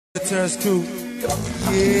Turns to,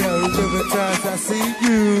 yeah, river turns, I see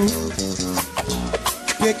you.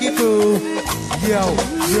 Pick it boo, yo,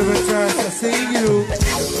 river turns, I see you.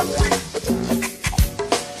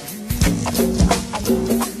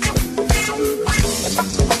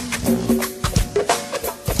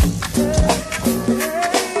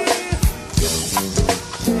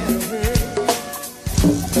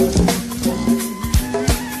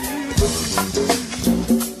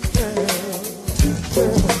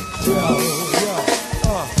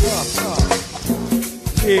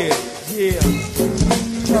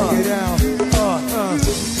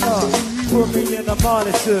 Put me in the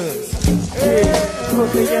monitors. Yeah,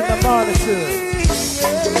 put me in the monitors.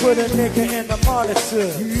 Put a nigga in the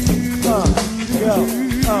monitors. Yo, yo.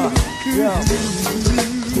 Yeah,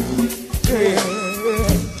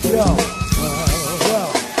 yo.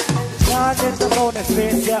 9 in the morning,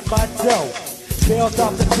 fans at my door. Bailed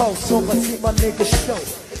off the coast, so I see my nigga show.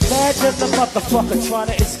 Mad as a motherfucker trying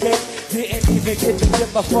to escape. Didn't even get to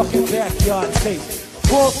get my fucking backyard tape.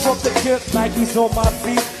 Pulled from the kip, Nike's on my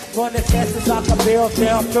feet. Running fast as I can build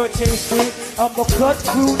down 13th Street. I'm a cut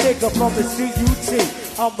through nigga from the CUT.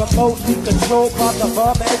 I'm remotely controlled by the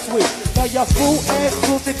bomb and sweet. Now your fool ass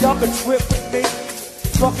cruising down the trip with me.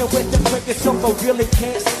 Fucking with the quickest, so I really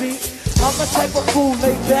can't see. I'm the type of fool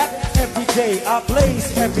laid back every day. I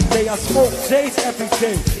blaze every day. I smoke J's every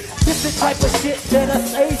day. This the type of shit that I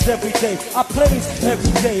says every day. I plays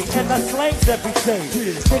every day and I slangs every day.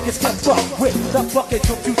 Niggas get fucked with the bucket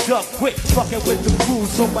till you duck quick. Fucking with the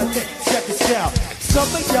rules on my neck. Check this out. Some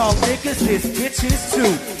of y'all niggas is bitches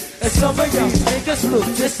too. And some of y'all niggas look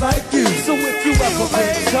just like you. So if you ever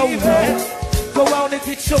been solo, go out and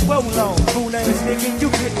get your roll on. Fool ass nigga, you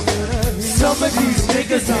get it. Some of these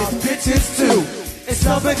niggas are bitches too. And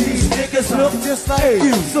some of these niggas look just like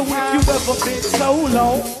you. So if you ever been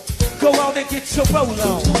solo, go out and get your roll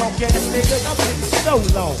on. Don't get it, nigga, I'm getting so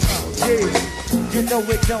long. Yeah, you know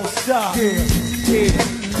it don't stop. Yeah,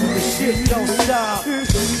 the shit don't stop.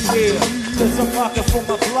 Yeah, cause I'm rocking from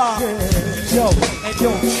my block. Yo, and yo,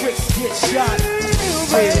 tricks get shot.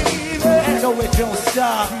 Yeah, you know it don't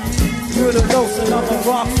stop. You're the ghost and I'm a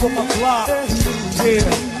rock from my block. Yeah,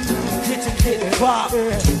 get pop.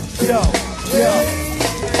 Yo.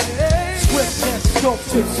 Swift and scope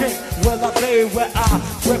to change. Well, I play where I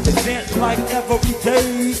represent like every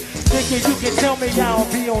day. Nigga, you can tell me I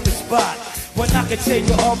don't be on the spot. When I can tell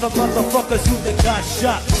you all the motherfuckers who that got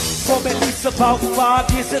shot. From at least about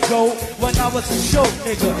 5 years ago, when I was a show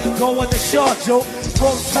nigga, going to Charjo,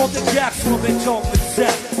 from the gaps from it on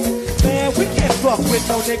possess. Man, we can't fuck with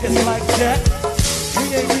no niggas like that.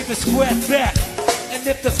 We ain't even square back. And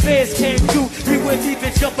if the feds came through, we wouldn't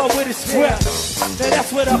even jump out with a scrap. Now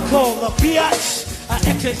that's what I call a biatch. I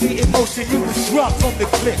echo the emotion you disrupt from the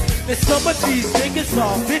clip. And some of these niggas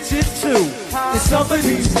are bitches too. And some of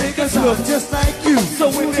these niggas look just like you. So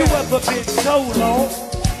if you ever been so long,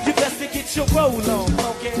 you best to get your roll on.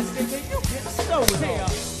 Okay, nigga, you get so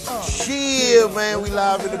long. Shit, man, we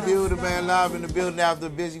live in the building, man. Live in the building after a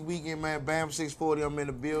busy weekend, man. Bam 640, I'm in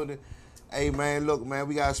the building. Hey, man, look, man,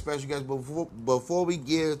 we got a special guest. Before we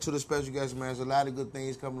get to the special guest, man, there's a lot of good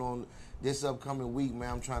things coming on this upcoming week,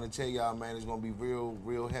 man. I'm trying to tell y'all, man, it's going to be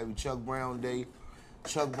real heavy. Chuck Brown Day,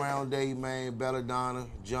 man, Belladonna,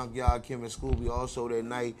 Junkyard, Kim and Scooby. Also that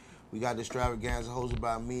night, we got the extravaganza hosted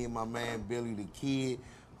by me and my man, Billy the Kid.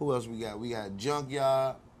 Who else we got? We got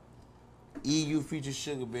Junkyard, EU feature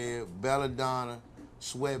Sugar Bear, Belladonna,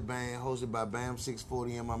 Sweat Band, hosted by Bam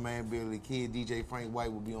 640 and my man Billy the Kid. DJ Frank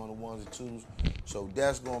White will be on the ones and twos. So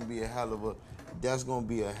that's gonna be a hell of a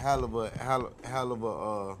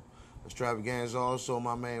extravaganza. Also,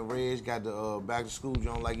 my man Reg got the back to school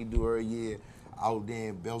joint like he do every year out there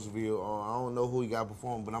in Beltsville. I don't know who he got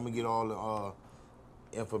performing, but I'm gonna get all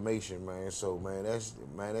the information, man. So that's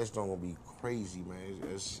gonna be crazy, man.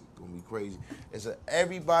 It's gonna be crazy.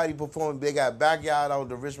 Everybody performing. They got Backyard out at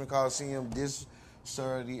the Richmond Coliseum this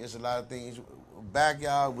Saturday. It's a lot of things.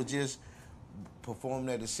 Backyard was just performing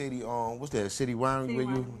at the city what's that? City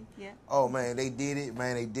Winery? Yeah. Oh man, they did it,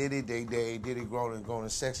 man. They did it. They did it going in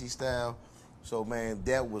sexy style. So man,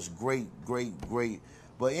 that was great.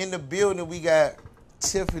 But in the building we got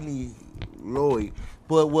Tiffany Lloyd.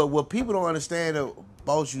 But what people don't understand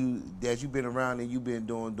about you, that you've been around and you've been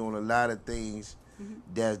doing a lot of things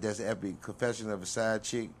that's epic. Confession of a Side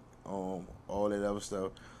Chick, all that other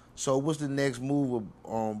stuff. So what's the next move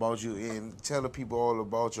about you? And tell the people all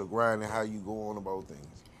about your grind and how you go on about things.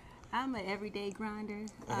 I'm an everyday grinder.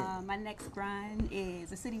 My next grind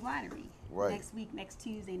is a City Winery. Right. Next week, next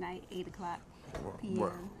Tuesday night, 8 o'clock p.m.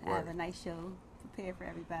 Right. I have a nice show prepared for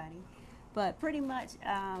everybody. But pretty much,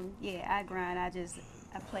 I grind. I just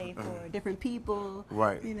I play for different people.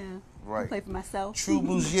 Right. You know. Right. I play for myself. True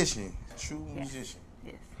musician. True Yes. musician.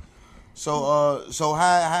 Yes. So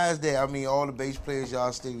how is that? I mean, all the bass players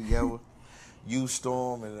y'all stay together. You,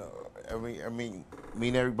 Storm, and I mean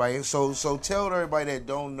everybody. So tell everybody that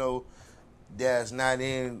don't know, that's not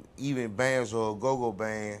in even bands or go-go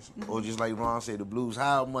bands, or just like Ron said, the blues.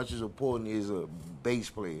 How much is important is a bass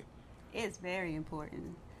player? It's very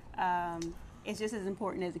important. It's just as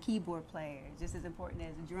important as a keyboard player. It's just as important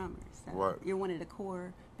as a drummer. So Right. You're one of the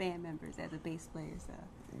core band members as a bass player. So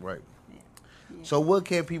Right. yeah. Yeah. So what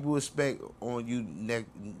can people expect on you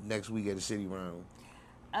next week at the City Round?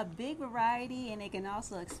 A big variety, and they can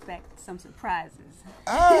also expect some surprises.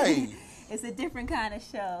 Hey. It's a different kind of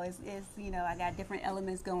show. It's I got different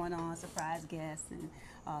elements going on, surprise guests and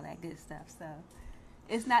all that good stuff. So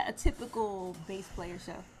it's not a typical bass player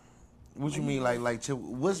show. What you mean, like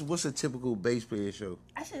what's a typical bass player show?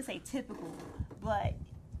 I shouldn't say typical, but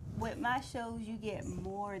with my shows, you get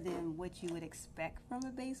more than what you would expect from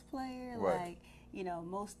a bass player. Right. Like,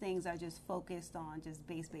 most things are just focused on just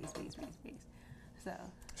bass.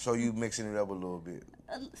 So you mixing it up a little bit.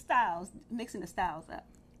 Styles, mixing the styles up.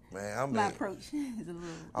 Man, My approach is a little.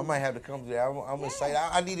 I might have to come to that. I'm excited.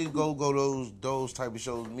 I need to go those type of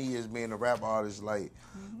shows. Me as being a rap artist, like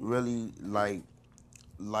really like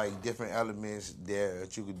different elements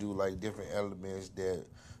that you could do, like different elements that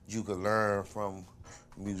you could learn from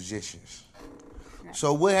musicians. Right.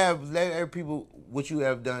 So let people what you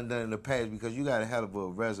have done in the past, because you got a hell of a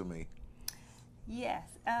resume. Yes,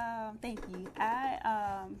 thank you.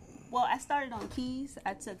 I started on keys.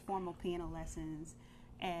 I took formal piano lessons,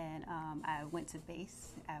 and I went to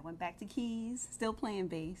bass. I went back to keys, still playing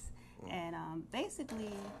bass. And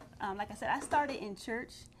basically, like I said, I started in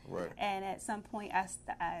church. Right. And at some point, I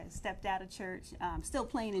stepped out of church. Still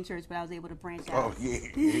playing in church, but I was able to branch out. Oh yeah,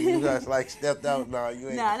 you guys like stepped out now. You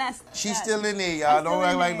ain't. No, She's still in there, y'all. Don't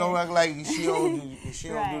act like she don't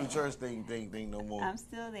do Right. the church thing no more. I'm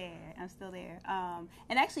still there.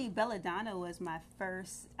 And actually, Belladonna was my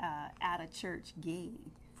first out of church gig.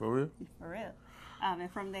 For real? For real.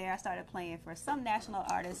 And from there, I started playing for some national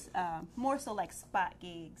artists, more so like spot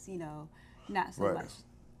gigs, not so Right. much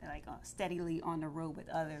like steadily on the road with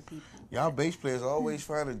other people. Y'all bass players always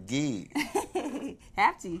find a gig.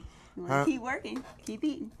 Have to. You want to Huh? keep working, keep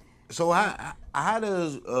eating. So how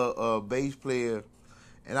does a bass player,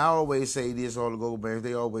 and I always say this, all the go bands,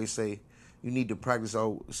 they always say you need to practice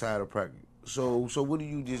outside of practice. So what do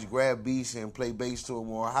you just grab beats and play bass to them,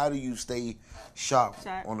 or how do you stay sharp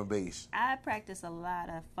on the bass? I practice a lot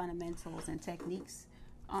of fundamentals and techniques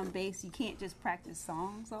on bass. You can't just practice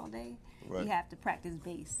songs all day. Right. You have to practice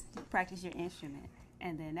bass, practice your instrument,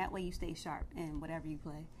 and then that way you stay sharp in whatever you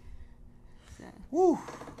play. So. Woo.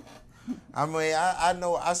 I mean, I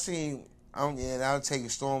know and I'll take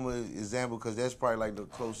Storm as an example because that's probably like the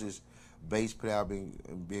closest bass player I've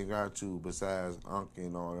been around to besides Unc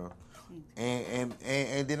and all that. And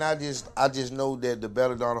then I just know that the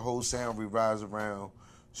Belladonna whole sound revolves around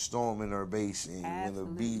Storm and her bass and the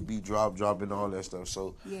beat drop and all that stuff.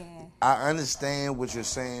 So Yeah. I understand what you're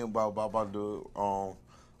saying about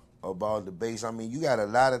the bass. I mean, you got a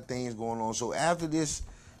lot of things going on. So after this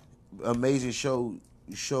amazing show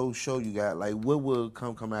you got, like, what will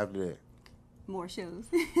come after that? More shows.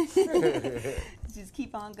 Just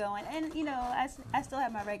keep on going. And, I still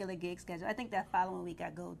have my regular gig schedule. I think that following week I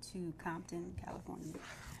go to Compton, California.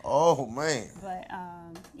 Oh man. But,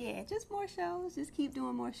 just more shows. Just keep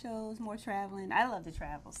doing more shows, more traveling. I love to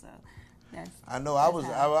travel, so that's... I know. I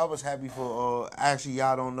was happy for. Actually,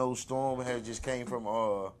 y'all don't know. Storm had just came from.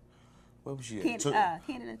 What was she?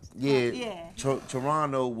 Canada. Yeah.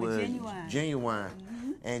 Toronto with Genuine.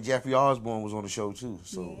 Mm-hmm. And Jeffrey Osborne was on the show too.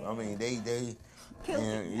 So Yeah. I mean, they Killed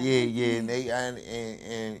and they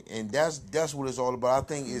and that's what it's all about. I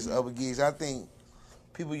think it's other gigs. I think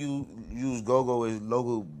people use go-go as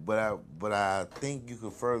local, but I think you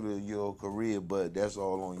could further your career, but that's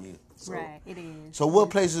all on you. So, Right, it is. So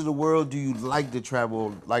what places of the world do you like to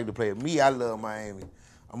travel, like to play? Me, I love Miami.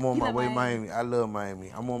 I'm on my way to Miami. I love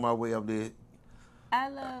Miami. I'm on my way up there. I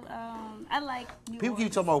like New People Orleans.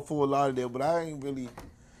 keep talking about Fort Lauderdale, but I ain't really.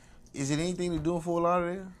 Is it anything to do in Fort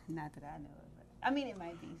Lauderdale? Not that I know of. I mean, it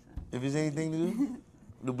might be some. If it's anything to do,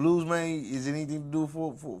 the Blues man, is it anything to do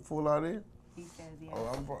for Fort Lauderdale? He says, yeah. Oh,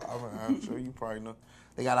 I'm sure you probably know.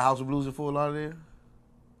 They got a House of Blues in Fort Lauderdale.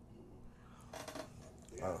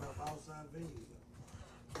 They got enough outside venues.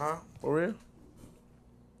 Huh? For real?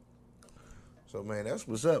 So man, that's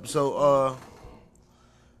what's up. So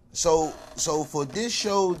so for this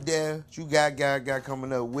show that you got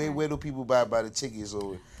coming up, where do people buy the tickets,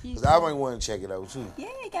 or Because I might want to check it out, too. Yeah,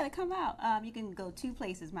 you got to come out. You can go 2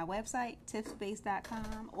 places. My website,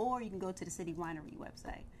 tiffspace.com, or you can go to the City Winery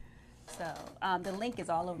website. So the link is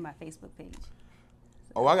all over my Facebook page.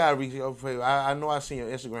 Oh, I got to reach out for you. I know I seen your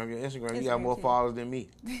Instagram. Your Instagram, you got more followers than me.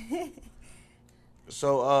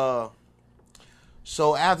 So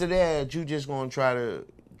after that, you just going to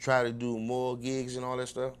try to do more gigs and all that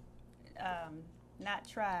stuff? Not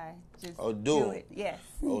try, just do it. Yes.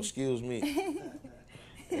 Oh, excuse me.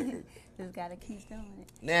 Just gotta keep doing it.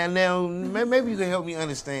 Now, maybe you can help me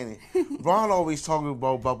understand it. Ron always talking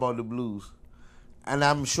about the blues, and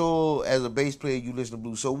I'm sure as a bass player you listen to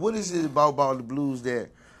blues. So what is it about the blues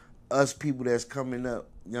that us people that's coming up,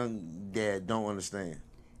 young dad, don't understand?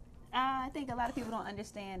 I think a lot of people don't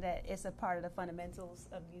understand that it's a part of the fundamentals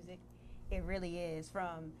of music. It really is.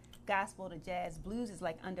 From gospel to jazz, blues is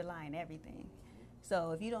like underlying everything.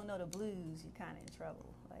 So if you don't know the blues, you're kind of in trouble.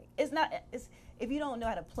 Like it's if you don't know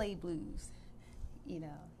how to play blues, you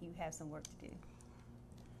have some work to do.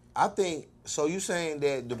 I think so. You saying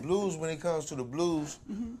that the blues, when it comes to the blues,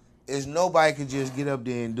 is nobody can just get up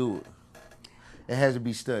there and do it. It has to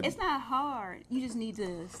be studied. It's not hard. You just need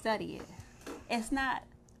to study it. It's not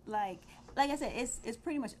like I said. It's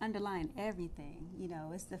pretty much underlying everything.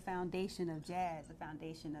 It's the foundation of jazz, the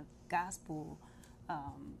foundation of gospel,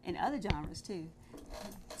 and other genres too.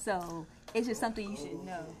 So it's just something you should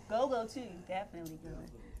know. Go-go too, definitely good.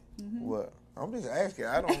 Mm-hmm. What? I'm just asking.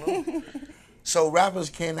 I don't know. So rappers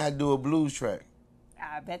cannot do a blues track?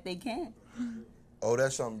 I bet they can. Oh,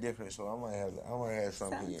 that's something different. So I might have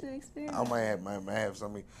something. Something to experience. I might have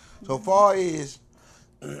something. So far as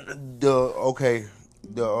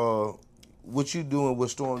what you doing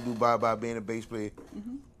with Storm Dubai by being a bass player.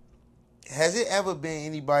 Has it ever been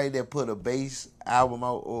anybody that put a bass album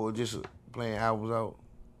out or just playing albums out?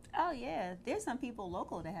 Oh yeah, there's some people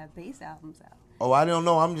local that have bass albums out. Oh, I don't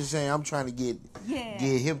know. I'm just saying I'm trying to get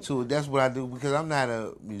hip to it. That's what I do because I'm not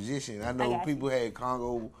a musician. I know people had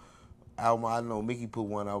Congo album. I know Mickey put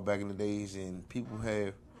one out back in the days, and people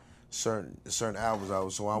have certain albums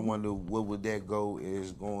out. So I wonder what would that go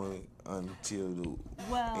is going until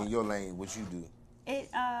in your lane, what you do.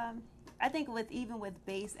 I think even with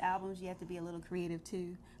bass albums, you have to be a little creative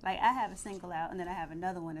too. Like I have a single out, and then I have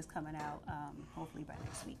another one that's coming out hopefully by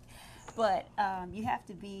next week. But you have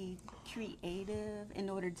to be creative in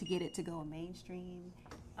order to get it to go mainstream.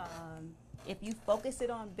 If you focus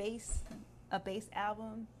it on a bass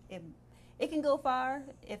album, it can go far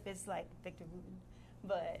if it's like Victor Wooten.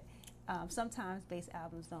 But sometimes bass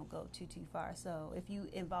albums don't go too far. So if you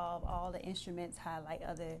involve all the instruments, highlight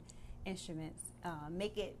other instruments,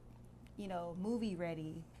 make it movie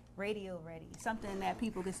ready, radio ready, something that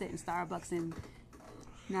people can sit in Starbucks and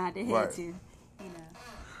nod their head to,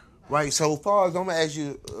 Right. So far as I'm gonna ask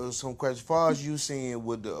you some questions. As far as you seeing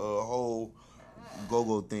with the whole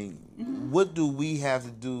go-go thing, what do we have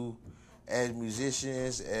to do as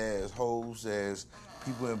musicians, as hosts, as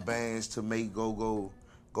people in bands to make go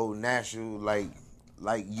national, like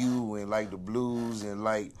you and like the blues and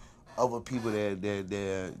like other people that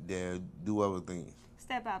do other things?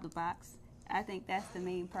 Step out the box. I think that's the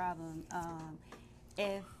main problem.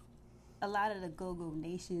 If a lot of the go-go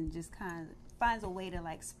nation just kind of finds a way to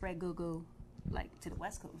like spread go-go like to the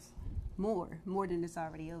West Coast more than it's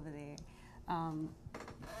already over there,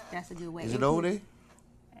 that's a good way. Is it over there?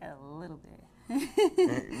 A little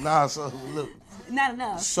bit. Nah, so look. Not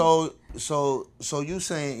enough. So you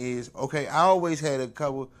saying is okay? I always had a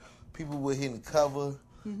couple people were hitting cover.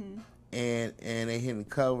 And they hitting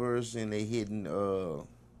covers and they hitting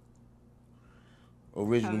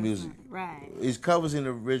original music. Right. It's covers in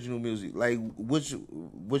original music. Like which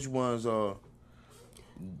ones are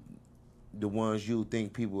the ones you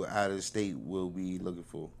think people out of the state will be looking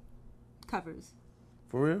for? Covers.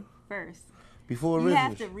 For real? First. Before originals. You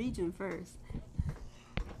have to reach them first.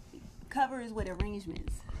 Covers with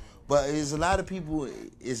arrangements. But there's a lot of people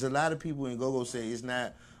in go-go say it's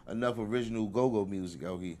not enough original go-go music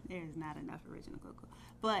out here. There's not enough original go-go.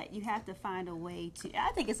 But you have to find a way to,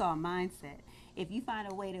 I think it's all mindset. If you find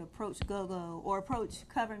a way to approach go-go or approach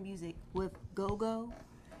cover music with go-go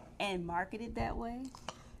and market it that way,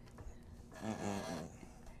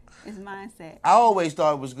 it's mindset. I always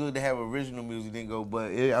thought it was good to have original music then go,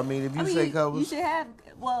 but if you say covers. You should have,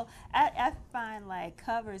 I find like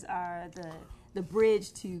covers are the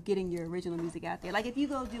bridge to getting your original music out there. Like if you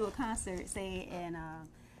go do a concert, say in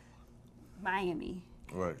Miami,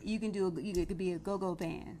 right? You could be a go-go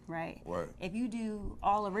band, right? Right. If you do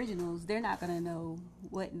all originals, they're not gonna know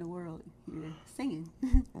what in the world you're singing.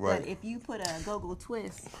 Right. But if you put a go-go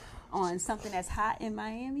twist on something that's hot in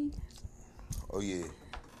Miami, oh yeah.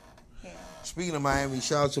 Yeah. Speaking of Miami,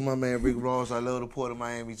 shout out to my man Rick Ross. I love the port of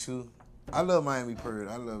Miami too. I love Miami period.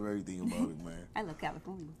 I love everything about it, man. I love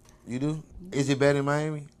California. You do? Is it better than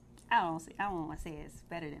Miami? I don't want to say it's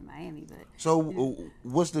better than Miami, but So,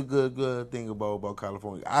 what's the good thing about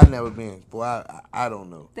California? I've never been. Boy, I don't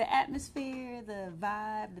know. the atmosphere, the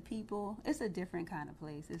vibe, the people, it's a different kind of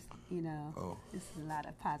place. It's, it's a lot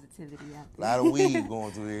of positivity out A there. lot of weed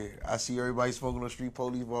going through here. I see everybody smoking on the street.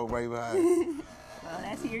 Police walk right behind. Well,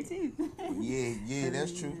 that's here too. Yeah,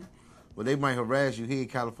 that's true. But they might harass you here in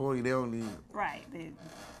California. They don't need. Right.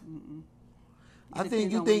 I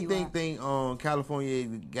think you think California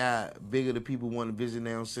got bigger than people want to visit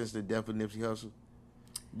now since the death of Nipsey Hussle.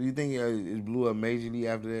 Do you think it blew up majorly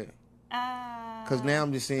after that? Because now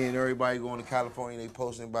I'm just seeing everybody going to California. They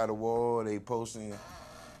posting by the wall. They posting.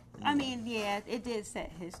 I mean, yeah, it did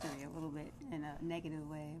set history a little bit in a negative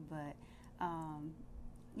way, but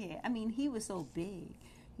yeah, I mean, he was so big,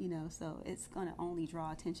 so it's gonna only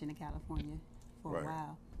draw attention to California for a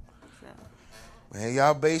while. So. Man,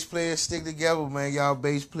 y'all bass players stick together, man. Y'all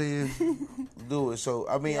bass players do it. So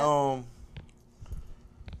I mean,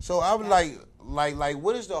 so I would like,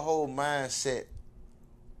 what is the whole mindset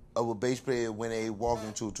of a bass player when they walk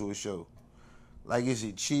into a show? Like, is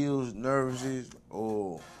it chills, nervousness,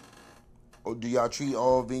 or do y'all treat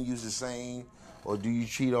all venues the same, or do you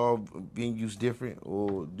treat all venues different,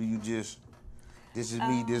 or do you just, this is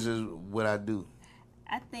me, this is what I do?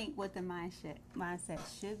 I think what the mindset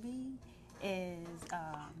should be is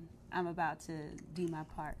I'm about to do my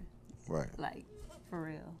part. Right. Like, for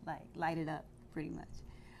real. Like, light it up, pretty much.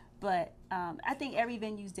 But I think every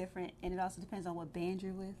venue's different, and it also depends on what band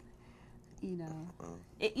you're with.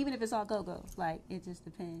 Even if it's all go-go's, like, it just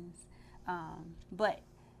depends. But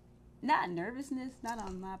not nervousness, not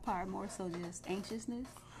on my part, more so just anxiousness.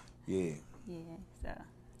 Yeah. Yeah,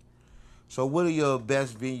 So what are your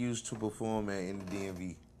best venues to perform at in the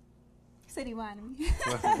DMV? City Winery.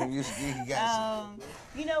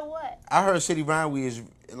 You know what? I heard City Winery is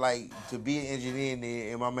like, to be an engineer in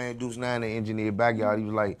there, and my man Deuce 9, the engineer backyard, he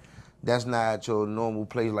was like, that's not your normal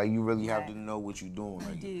place. Like, you really have to know what you're doing.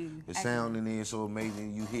 Like, the sound in there is so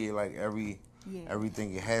amazing. You hear like everything.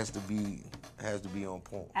 It has to be on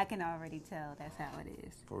point. I can already tell that's how it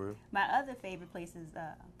is. For real? My other favorite place is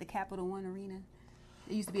the Capital One Arena.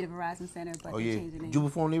 It used to be the Verizon Center, but they changed the name. Did you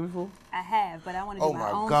perform there before? I have, but I want to do my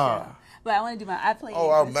own God. show. But I want to do I play.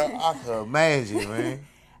 I can imagine, man.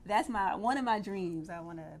 That's one of my dreams. I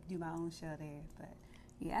want to do my own show there. But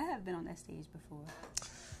yeah, I have been on that stage before.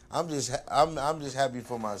 I'm just happy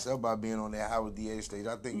for myself by being on that Howard DA stage.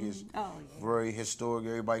 I think it's very historic.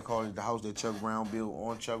 Everybody calls it the house that Chuck Brown built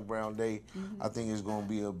on Chuck Brown Day. I think it's gonna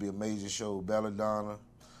be a major show. Belladonna,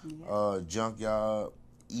 Junkyard,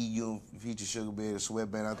 EU feature Sugar Bear, the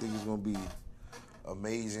Sweatband. I think it's gonna be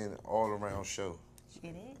amazing all around show.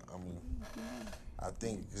 It is. I mean, I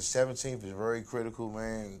think the 17th is very critical,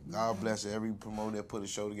 man. God bless every promoter that put a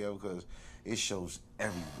show together because it shows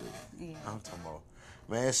everywhere. Yeah. I'm talking about,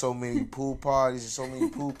 man, so many pool parties,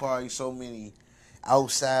 so many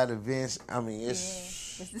outside events. I mean,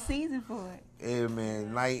 it's the season for it. Yeah,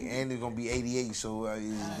 man. Night and it's gonna be 88, so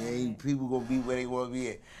people gonna be where they want to be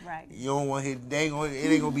at. Right. You don't want to hit. It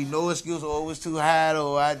ain't gonna be no excuse. Oh, it was too high.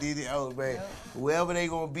 Or I did it. Oh, man. Yep. Wherever they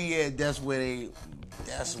gonna be at, that's where they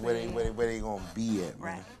gonna be at,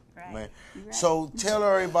 man. Right. Man. Right. So tell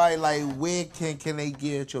everybody, like, where can they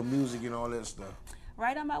get your music and all that stuff?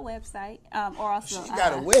 Right on my website, or also. She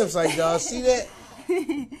got a website, y'all. See that?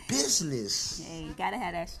 Business. Yeah, you gotta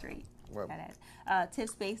have that straight. Right.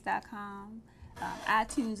 Tipspace.com,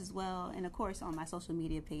 iTunes as well, and of course on my social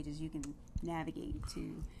media pages you can navigate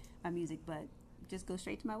to my music, but just go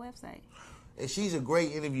straight to my website. And she's a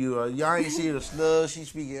great interviewer. Y'all ain't see the slug. She's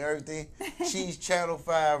speaking everything. She's Channel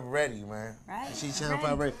 5 ready, man. Right. She's Channel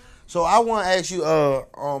 5 ready. So I want to ask you,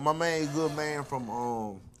 my man, good man from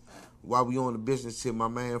while we on the business tip, my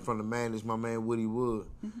man from the Madness, my man Woody Wood,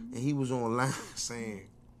 and he was online saying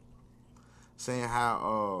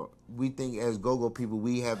how we think as go-go people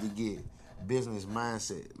we have to get business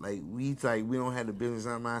mindset. Like we don't have the business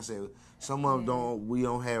mindset. Some of them we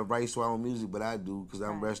don't have rights to our own music, but I do because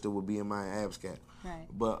I'm registered with BMI and ABSCAP. Right.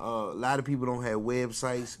 But a lot of people don't have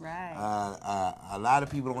websites. Right. A lot of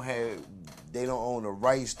people they don't own the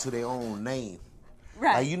rights to their own name.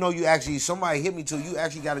 Right. Like, you actually, somebody hit me too. You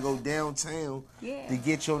actually got to go downtown to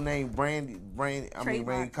get your name branded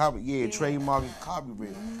copy. Yeah, trademark and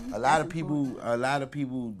copyright. A lot of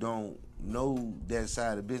people don't know that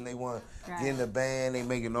side of the business. They want to get in the band. They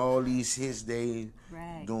making all these hits.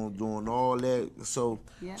 Right. doing all that. So,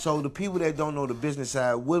 Yep. so the people that don't know the business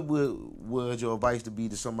side, what would your advice to be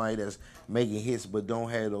to somebody that's making hits but don't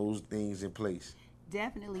have those things in place?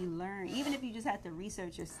 Definitely learn. Even if you just have to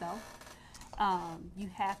research yourself, you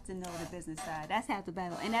have to know the business side. That's half the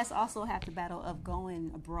battle. And that's also half the battle of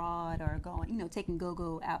going abroad or going, taking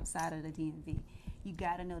go-go outside of the DMV. You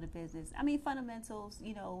got to know the business. I mean, fundamentals,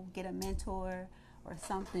 get a mentor or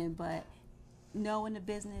something, but knowing the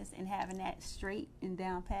business and having that straight and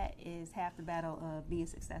down pat is half the battle of being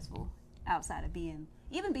successful outside of being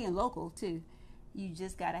local too. You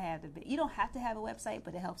just got to have you don't have to have a website,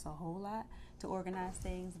 but it helps a whole lot to organize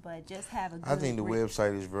things, but just have a good I think the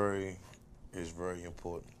website is very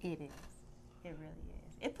important. It is. It really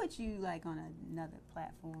is. It puts you like on another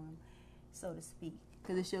platform, so to speak,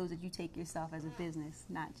 because it shows that you take yourself as a business,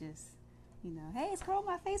 not just, hey, scroll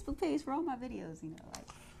my Facebook page for all my videos,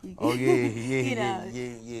 Oh yeah, man.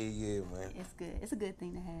 It's good. It's a good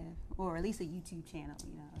thing to have, or at least a YouTube channel,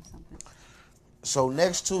 or something. So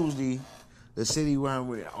next Tuesday, the city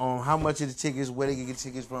round on how much of the tickets, where they can get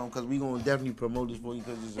tickets from, because we're going to definitely promote this for you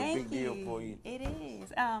because it's a big deal for you. It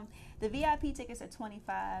is. The VIP tickets are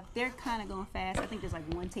 $25. They're kind of going fast. I think there's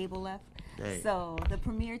like one table left. Dang. So the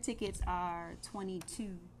premier tickets are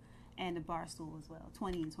 $22, and the bar stool as well,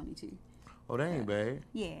 $20 and $22. Oh, that ain't bad.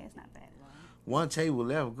 Yeah, it's not bad at all. One table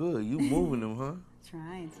left, good. You moving them, huh?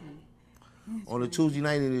 Trying to. On a Tuesday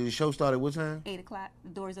night, the show started what time? 8 o'clock. The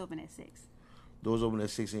doors open at 6. Doors open at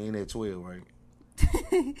 6 and end at 12, right?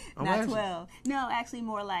 Not 12. No, actually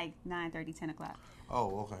more like 9:30, 10 o'clock.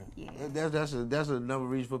 Oh, okay. Yeah. That's another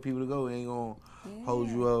reason for people to go. It ain't gonna hold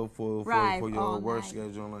you up for your work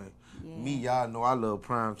schedule. Like me, y'all know I love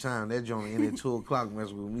prime time. That joint in at 2 o'clock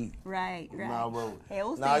mess with me. Right. Nah, you Hey,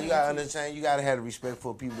 gotta understand. You gotta have the respect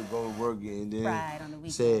for people to go to work and then on the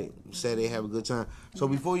weekend. say they have a good time. So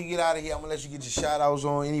before you get out of here, I'm gonna let you get your shout outs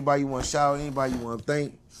on. Anybody you want to shout out? Anybody you want to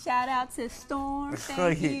thank? Shout out to Storm.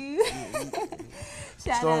 Thank you.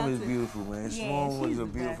 Storm is beautiful, man. Yeah, Storm is a the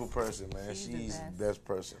beautiful best. person, man. She's the best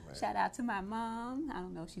person, man. Shout out to my mom. I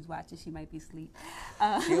don't know if she's watching. She might be asleep.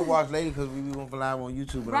 She'll watch later because we be going live on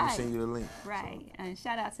YouTube, and I'm going to send you the link. Right. So. And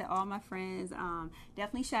shout out to all my friends.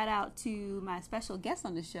 Definitely shout out to my special guest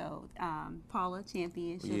on the show, Paula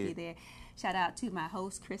Champion. She'll be there. Shout out to my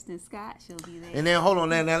host, Kristen Scott. She'll be there. And then, hold on,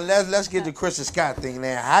 now let's get the Kristen Scott thing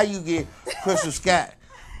now. How you get Kristen Scott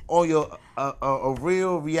on your a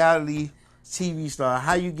real reality TV star?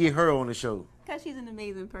 How you get her on the show? Because she's an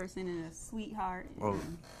amazing person and a sweetheart. Oh.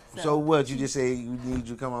 So what? You just say you need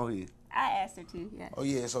to come out here? I asked her to, yes. Oh,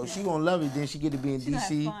 yeah. So she gonna love it. Then she get to be in she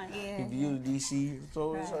D.C. Have fun. Yeah. View D.C.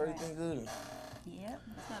 So it's everything good. Yep.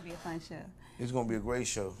 It's going to be a fun show. It's going to be a great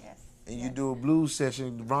show. Yes. And you do a blues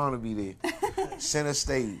session, Ron will be there. Center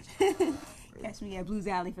stage. Catch me at Blues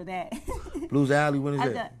Alley for that. Blues Alley, when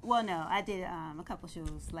is that? I did a couple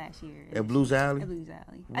shows last year. At Blues Alley? At Blues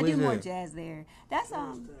Alley. Where I do more that? jazz there. That's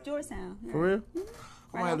Georgetown. Yeah. For real?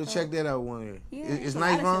 Mm-hmm. I might have to check that out one year. Yeah, It's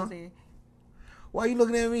nice, Ron? Why you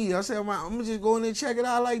looking at me? I said, I'm going to just go in there and check it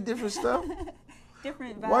out. I like different stuff.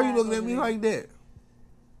 Different vibes. Why you looking at me like that?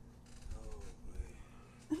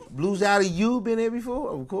 Blues Alley, you been there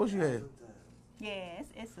before? Of course you have. Yeah,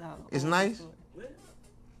 it's nice?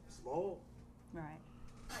 Small. Right.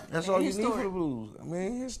 That's all you need for the blues. I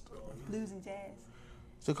mean, blues and jazz.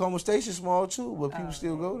 Tacoma Station small too, but people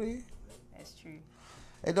still go there. That's true.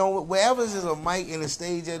 It don't. Wherever there's a mic and a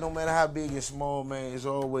stage, no matter how big or small, man, it's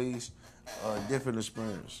always different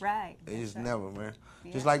experience. Right. It's never, man.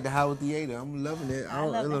 Yeah. Just like the Howard Theater, I'm loving it. I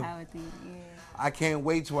love the Howard Theater. Yeah. I can't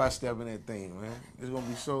wait till I step in that thing, man. It's gonna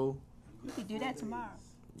be so. You could do that tomorrow.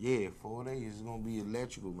 Yeah, 4 days. It's gonna be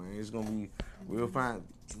electrical, man. It's gonna be real fine.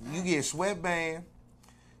 You get Sweatband,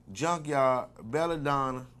 Junkyard,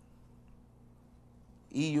 Belladonna,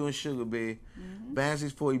 EU and Sugar Bear, Band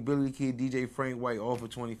 640, Billy the Kid, DJ Frank White, all for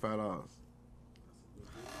 $25.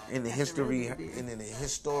 In the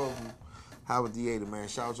historical Howard Theater, man.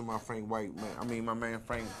 Shout out to my Frank White, man. I mean my man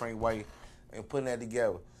Frank White, and putting that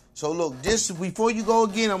together. So look, this before you go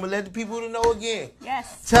again, I'm gonna let the people know again.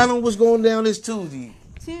 Yes. Tell them what's going down this Tuesday.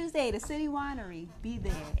 Tuesday, the City Winery. Be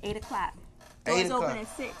there, 8 o'clock. 8 Doors open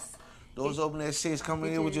at 6. Doors open at 6. Come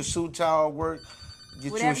in here with your suit, towel, work.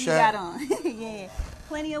 Get whatever you a shot. you got on. Yeah.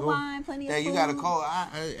 Plenty of wine, plenty of food. You got a call.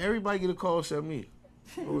 Everybody get a call except me.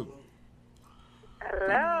 Hello.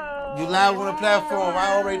 You live on the platform.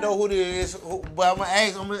 I already know who this is, but I'm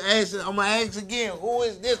gonna ask again. Who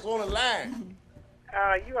is this on the line?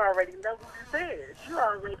 You already know who this is. You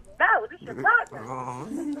already know. This is your partner.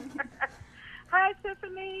 Hi,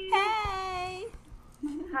 Tiffany. Hey.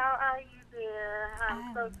 How are you, dear?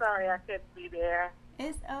 I'm so sorry I couldn't be there.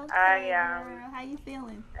 It's okay, I, girl. How you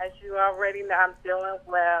feeling? as you already know, I'm doing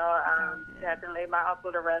well. Good. Had to lay my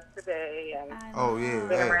uncle to rest today, and I Oh, know. yeah,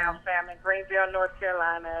 been hey. around family in Greenville, North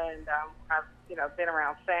Carolina, and I've been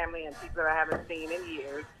around family and people that I haven't seen in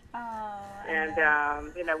years. Oh, I And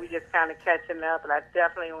know. we just kind of catching up. And I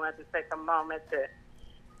definitely wanted to take a moment to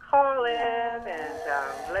call in and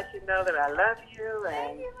let you know that I love you,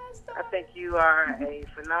 Thank and you, my star. I think you are a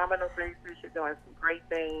phenomenal basis. You're doing some great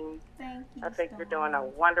things. Thank you, I think you're Storm. doing a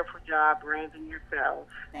wonderful job branding yourself.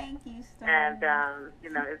 Thank you, Storm. And,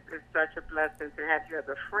 it's such a blessing to have you as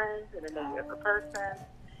a friend and to know you as a person.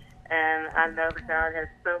 And I know that God has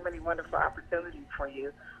so many wonderful opportunities for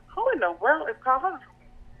you. Who in the world is calling?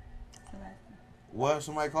 What?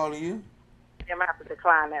 Somebody calling you? I'm going to have to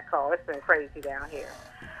decline that call. It's been crazy down here.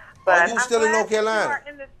 Are you I'm still in glad North that you Carolina? are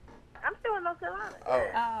in this. I'm still in North Carolina. Oh.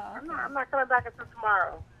 Oh, I'm not coming back until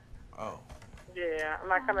tomorrow. Oh. Yeah, I'm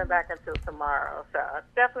not coming back until tomorrow. So I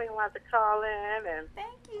definitely want to call in and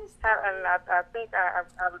thank you, Storm. I think I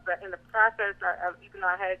was in the process. Even though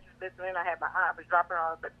I had you listening, I had my aunt was dropping her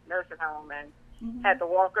off at the nursing home and had to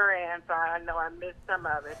walk her in. So I know I missed some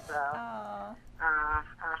of it. So Oh,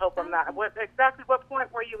 I hope I'm not. What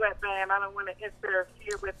point were you at, Bam? I don't want to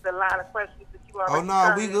interfere with the line of questions that you already Oh,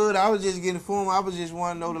 no, we started. good. I was just getting informed. I was just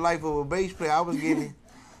wanting to know the life of a bass player.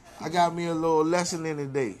 I got me a little lesson in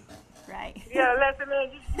today. right. Yeah, lesson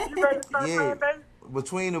in. You ready to start Yeah. playing bass?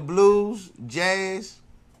 Between the blues, jazz,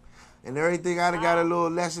 and everything, I done got a little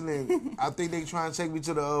lesson in. I think they trying to take me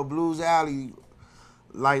to the Blues Alley.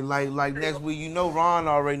 Like next week. You know Ron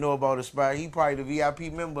already know about the spot. He probably the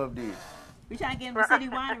VIP member up there. We're trying to get him to City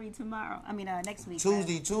Winery tomorrow. Next week.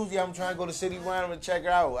 Tuesday, I'm trying to go to City Winery and check her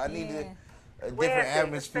out. I need Yeah. a different Wednesday.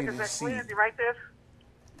 atmosphere It's to next see. Wednesday, right there.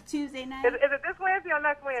 Tuesday night. Is it this Wednesday or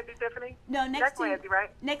next Wednesday, Tiffany? No, next Wednesday, right?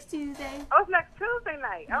 Next Tuesday. Oh, it's next Tuesday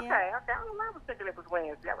night. Yeah. Okay. I don't know why I was thinking it was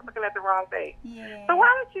Wednesday. I was looking at the wrong date. Yeah. So why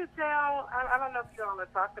don't you tell, I don't know if you all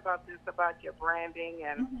have talked about this, about your branding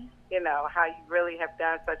and, how you really have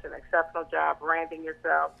done such an exceptional job branding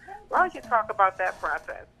yourself. Why don't you talk about that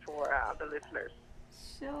process for the listeners?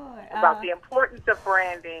 Sure. About the importance of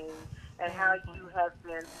branding and how you have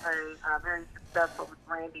been very successful with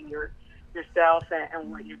branding yourself and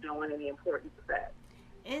what you're doing and the importance of that.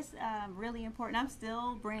 It's really important. I'm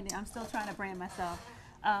still branding. I'm still trying to brand myself.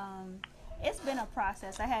 It's been a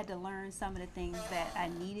process. I had to learn some of the things that I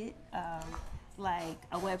needed, like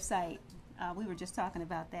a website. We were just talking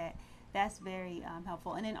about that. That's very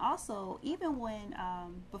helpful. And then also, even when,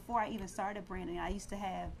 before I even started branding, I used to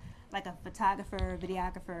have like a photographer,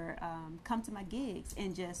 videographer come to my gigs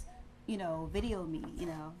and just, video me,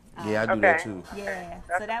 Yeah, I do that Okay. too. Yeah,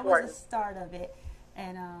 That's so that important. was the start of it.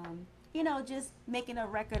 And, just making a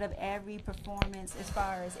record of every performance as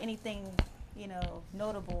far as anything,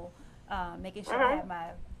 notable, making sure I have my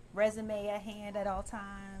resume at hand at all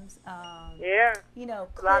times. Yeah.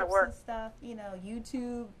 Clips A lot of work. and stuff,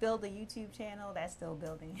 YouTube, build a YouTube channel, that's still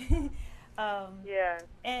building. Yeah.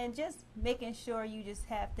 And just making sure you just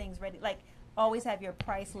have things ready. Like, always have your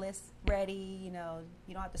price list ready. You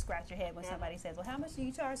don't have to scratch your head when somebody says, well, how much do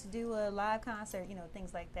you charge to do a live concert?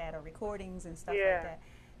 Things like that, or recordings and stuff Yeah. like that.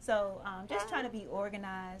 So just trying to be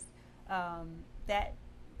organized, that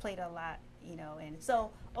played a lot, and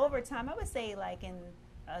so over time, I would say like in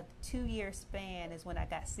a 2-year span is when I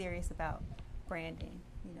got serious about branding,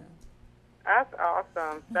 That's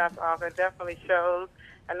awesome. That's awesome. It definitely shows.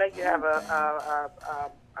 I know you have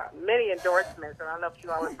many endorsements, and I don't know if you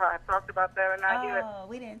always talked about that or not yet. Oh,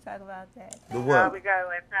 we didn't talk about that. The what? We got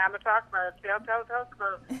time to talk about it. Tell us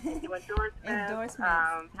about your endorsements,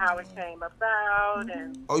 how it came about,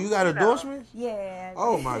 and Oh, you got endorsements? Yeah.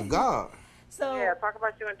 Oh my God. So yeah, talk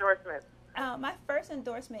about your endorsements. my first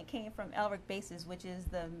endorsement came from Elric Basses, which is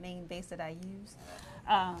the main bass that I use.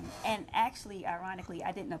 And actually, ironically,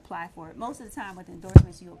 I didn't apply for it. Most of the time with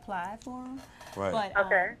endorsements, you apply for them. Right. But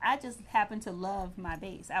Okay. I just happened to love my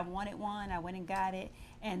bass. I wanted one. I went and got it.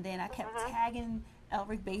 And then I kept tagging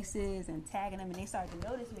Elric Basses and tagging them, and they started to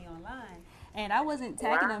notice me online. And I wasn't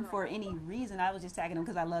tagging them for any reason. I was just tagging them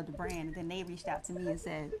because I loved the brand. And then they reached out to me and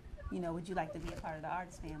said, would you like to be a part of the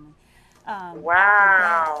artist family?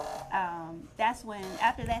 Wow. That's when,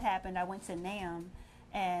 after that happened, I went to NAMM.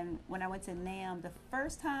 And when I went to NAMM, the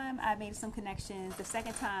first time I made some connections. The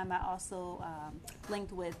second time I also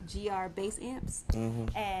linked with GR Bass Amps.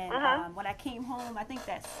 And when I came home, I think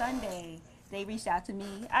that Sunday, they reached out to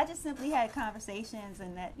me. I just simply had conversations,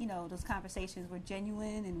 and that, those conversations were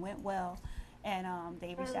genuine and went well. And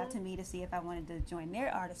they reached out to me to see if I wanted to join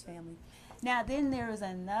their artist family. Now, then there was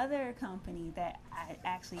another company that I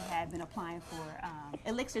actually had been applying for,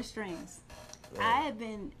 Elixir Strings. I have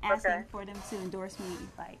been asking Okay. for them to endorse me,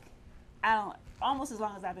 like, almost as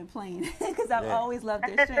long as I've been playing, because I've Yeah. always loved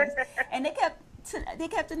their shows. And they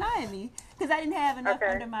kept denying me because I didn't have enough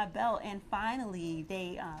Okay. under my belt. And finally,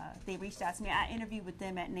 they reached out to me. I interviewed with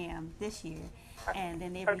them at NAMM this year, and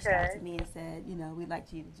then they reached out Okay. to me and said, we'd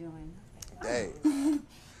like you to join. Dang.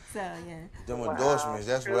 So yeah, Them Wow. endorsements,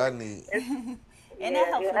 that's what I need. and that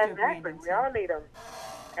helps with your exactly. branding We too. all need them.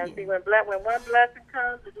 And Yeah. see, when one blessing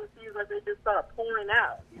comes, it just seems like they just start pouring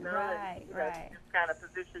out. Right, and, right. You just kind of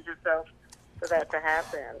positions yourself for that to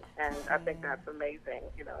happen. And I think Yeah. that's amazing.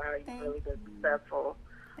 How you've Thank really been you. successful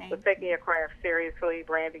Thank with taking your craft seriously,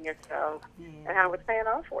 branding yourself, and how it's paying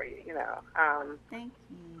off for you. Thank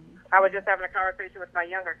you. I was just having a conversation with my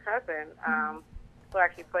younger cousin, who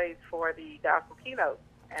actually plays for the Gospel Keynote,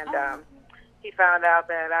 and he found out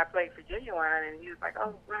that I played for Genuine, and he was like,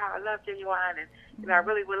 "Oh wow, I love Genuine, and I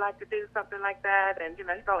really would like to do something like that." And he's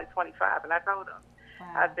only 25, and I told him,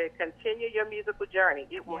 I Wow. said, "Continue your musical journey;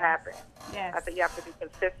 it will Yes. happen." Yes. I said, "You have to be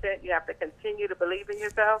consistent. You have to continue to believe in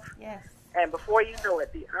yourself, Yes. and before you know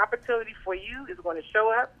it, the opportunity for you is going to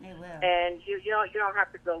show up." It will. And you don't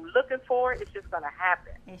have to go looking for it. It's just going to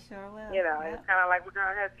happen. It sure will. And it's kind of like what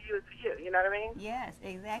God has for you is for you. You know what I mean? Yes,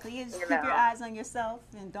 exactly. You just You keep your know. eyes on yourself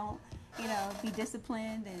and don't, be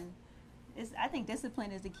disciplined. And I think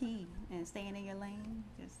discipline is the key. And staying in your lane.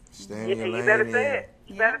 Just Staying You, in your you lane. better and- say it.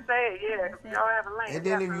 You Yeah. better say it. Yeah, That's 'cause it. we all have a lane. And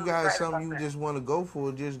then if you got Right something about you that. just want to go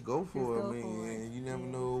for, just go for it. go I mean, for it. and you never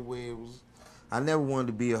Yeah. know where it was. I never wanted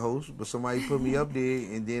to be a host, but somebody put me up there,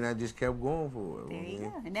 and then I just kept going for it. there I you mean,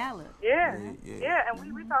 go. And now look. Yeah, Yeah. yeah,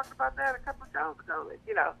 and we talked about that a couple of shows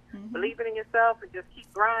ago. Mhm. Believing in yourself and just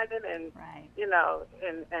keep grinding, and Right.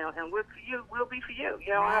 and we're for you. We'll be for you.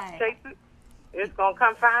 You don't have to Right. chase it. It's gonna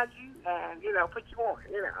come find you, and put you on.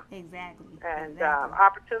 Exactly. And exactly.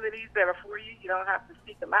 opportunities that are for you, you don't have to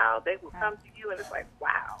seek them out. They will come to you, and it's like,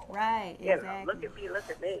 wow. Right. Exactly. Look at me,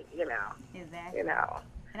 Exactly.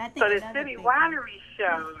 And I think So the another City big Winery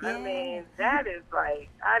show, I Yeah. mean, that is like,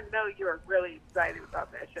 I know you're really excited about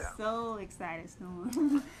that show. thing- So excited,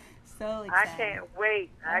 Storm. so I excited. can't wait.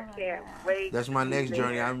 I Oh, my can't God. wait. that's my to next be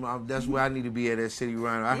journey. there. That's where I need to be at that City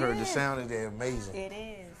Run. I heard the Yeah. sound is there amazing. It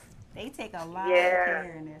is. They take a lot Yeah. of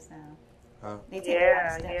care in their sound. Huh? They take a lot of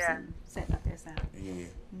Yeah, steps yeah. in setting up their sound. Yeah.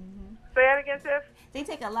 Say that again, Tiff? They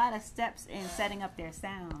take a lot of steps in setting up their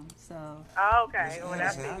sound. So, Oh, okay. Yes, Well,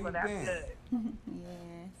 yes, that's, how you well, that's been? good.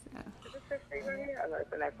 yeah. So, Is this Tiff right here? Oh, no, it's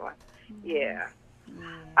the next one. Yeah.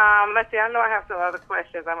 yeah. Let's see. I know I have some other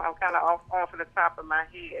questions. I'm kind of off of the top of my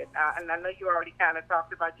head, and I know you already kind of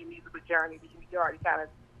talked about your musical journey. You already kind of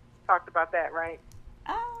talked about that, right?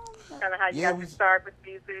 Kind of how you Yeah, got we- to start with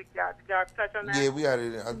music. Y'all touch on that? Yeah, we got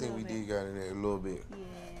it. I think Little we bit. did got it there a little bit.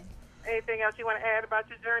 Yeah. Anything else you want to add about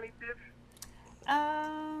your journey, Tiff?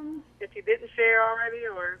 If you didn't share already,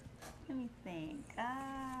 or Let me think.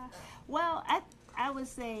 Well, I would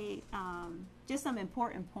say just some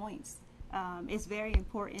important points. It's very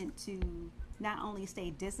important to not only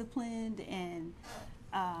stay disciplined and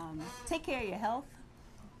take care of your health.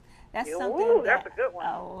 That's Ooh, something that's that a good one.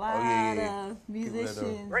 a lot yeah. of People that don't-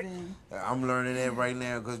 musicians Right. and I'm learning that right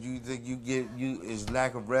now because you think is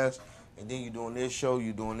lack of rest, and then you're doing this show,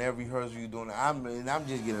 you're doing that rehearsal, you're doing. I'm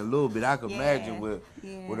just getting a little bit. I could imagine with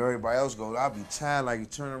everybody else goes. I'll be tired. Like you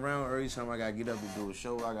turn around every time I gotta get up and do a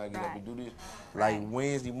show. I gotta get up and do this. Like Right.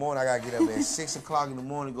 Wednesday morning, I gotta get up at 6:00 in the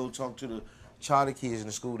morning, go talk to the charter kids in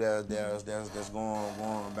the school that's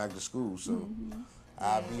going back to school. So.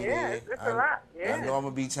 I'll be there. it's a lot. Yeah. I know I'm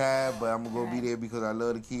gonna be tired, but I'm gonna go be there because I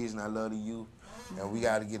love the kids and I love the youth, and we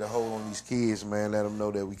got to get a hold on these kids, man. Let them know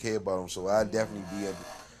that we care about them. So I'll definitely be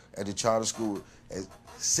at the charter school at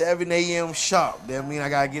 7 a.m. sharp. That mean I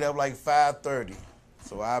gotta get up like 5:30.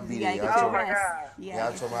 So I'll be You there. gotta I get told your my my- God. rest. Yeah,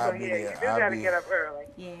 I told my So I'll be yeah, you there. do got to get up early.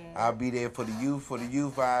 Yeah. I'll be there for the youth. For the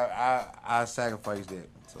youth, I sacrifice that.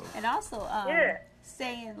 So And also, Yeah.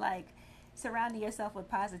 saying like surrounding yourself with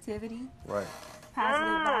positivity, right. positive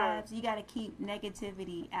vibes. You got to keep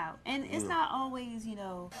negativity out. And it's not always,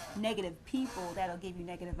 negative people that'll give you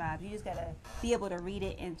negative vibes. You just got to be able to read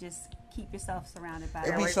it and just keep yourself surrounded by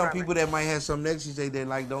There it. be away some from people that might have some negative say they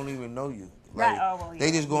like don't even know you. Like, Right, oh, well, They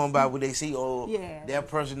yeah. just going by what they see. Oh, Yeah. that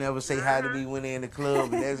person never say hi to me when they in the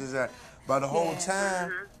club, and that's just but the whole Yeah.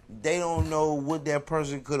 time they don't know what that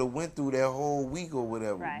person could have went through that whole week or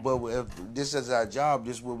whatever. Right. But if this is our job,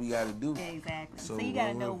 this is what we got to do. Exactly. So, So, you got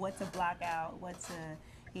to know what to block out, what to,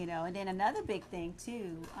 and then another big thing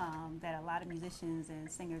too that a lot of musicians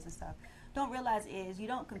and singers and stuff don't realize is you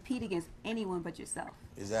don't compete against anyone but yourself.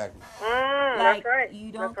 Exactly. Like That's right.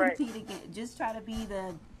 you don't That's right. compete against. Just try to be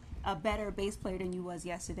a better bass player than you was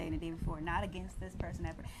yesterday and the day before, not against this person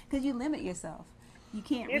ever, because you limit yourself. You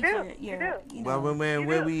can't reach your you know. Well, man,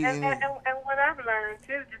 where we and what I've learned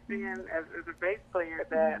too, just being as a bass player,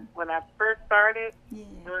 that when I first started, Yeah.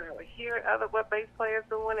 when I would hear what bass players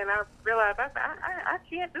doing, and I realized I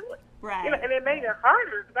can't do it. Right. You know, and it made it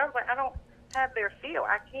harder because I was like, I don't have their feel.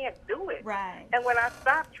 I can't do it. Right. And when I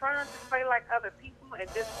stopped trying to play like other people and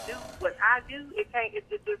just do what I do, it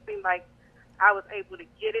just seemed like I was able to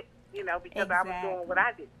get it. You know, because I was doing what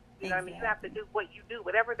I did. You know what I mean? You have to do what you do,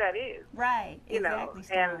 whatever that is. Right. You know,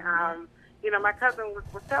 Exactly. and you know, my cousin was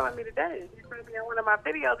telling me today. He showed me on one of my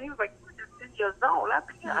videos. He was like, "You were just in your zone." I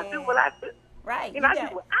said, "Yeah, I do what I do. Right. You know, I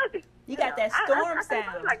do what I do. You got that storm I sound.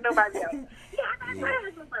 play like nobody else. Yeah, I play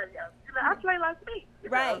like nobody else. You know, I play like me. You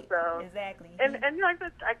Right. know, so Exactly. and you know, I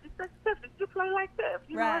just said, you play like this.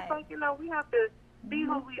 You know, Right. it's like, you know, we have to be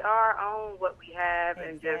who we are, own what we have,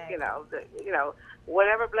 and just, you know,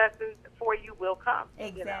 whatever blessings for you will come.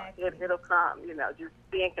 Exactly. You know, it'll come. You know, just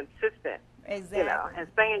being consistent. Exactly. You know, and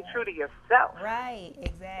staying true to yourself. Right.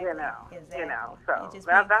 Exactly. You know. Exactly. You know. So And just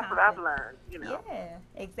that's being what I've confident. learned. You know.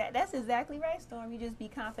 Yeah, that's exactly right, Storm. You just be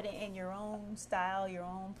confident in your own style, your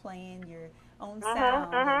own playing, your own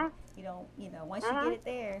sound. And you don't, once you get it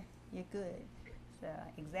there, you're good. So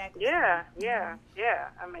exactly. Yeah, Storm. yeah.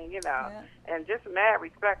 I mean, you know, and just mad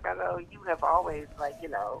respect. I know you have always, like, you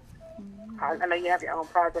know, I know you have your own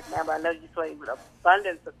project now, but I know you play with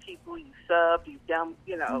abundance of people. You subbed, you done,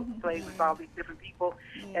 you know, played with all these different people,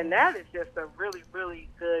 and that is just a really, really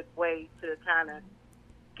good way to kind of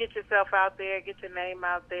get yourself out there, get your name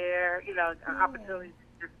out there. You know, an opportunity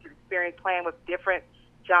to just experience playing with different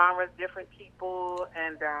genres, different people,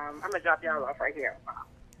 and I'm gonna drop y'all off right here.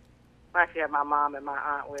 I actually have my mom and my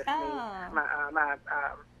aunt with me.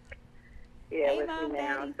 Hey, with Mom, me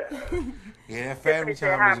now. Daddy. So. Yeah, that family She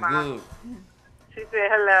said, time "Hi, is Mom." good. She said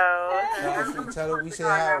hello. Tell her we say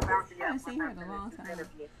hi. I haven't seen her in a long time.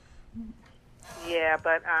 Yeah,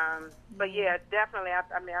 but yeah, definitely.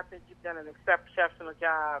 I mean, I think you've done an exceptional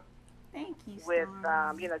job Thank you, with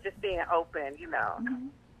Storm. you know, just being open. You know,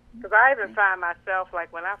 because I even find myself,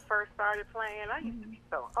 like, when I first started playing, I used to be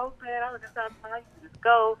so open. I was just I used to just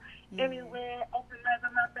go anywhere, open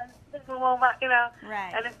my face, you know.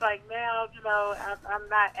 Right. And it's like now, you know, I'm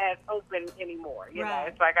not as open anymore. You know, Right.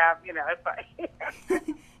 it's like you know, it's like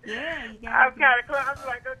Yeah, you got I'm kind of close. I'm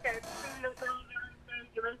like, okay, you know,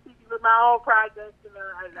 with my own projects, you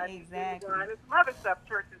know, Exactly. and some other stuff,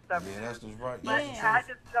 church and stuff. Yeah, that's just right. But Yeah. I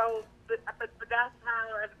just know, but that's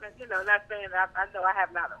how, you know, not saying I know I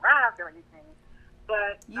have not arrived or anything,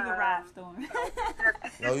 but You arrived, Storm.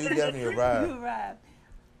 No, you definitely arrived. You arrived.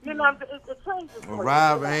 you know, it changes. for you.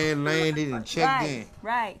 Arrived and landed and checked in.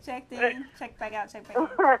 Right. Checked in, checked back out, checked back in.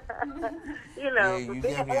 You know, Yeah, you being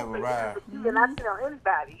definitely have open, arrived. and I tell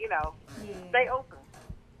anybody, you know, Yeah. stay open.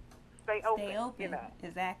 Stay open. Stay open. You know.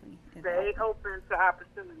 Exactly. Stay open to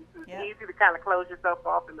opportunities. It's Yep. easy to kind of close yourself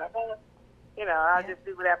off and like, oh, you know, I'll Yep. just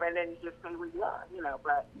do whatever, and then you just stay where you are, you know.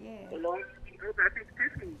 But Yeah. in order to be open, I think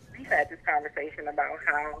Tiffany, we had this conversation about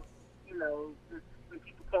how, you know, when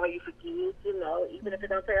people call you for gigs, you know, even if it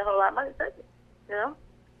don't pay a whole lot of money, take it. You know,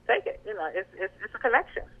 take it. You know, it's a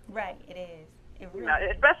connection. Right. It is. It You really know,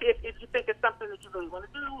 is. especially if you think it's something that you really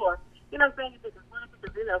want to do, or you know what I'm saying, you think it's fun,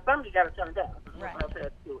 because you know, some of you got to turn it down. Right. I've had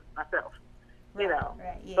to do it myself. Right, You know,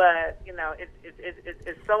 right, yeah. but you know,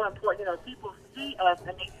 it's so important. You know, people see us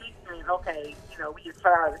and they think, okay, you know, we just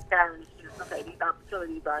fly out of the sky and it's just, okay, these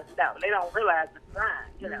opportunities are no. They don't realize the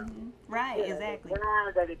grind. You know, Right. You know, Exactly. the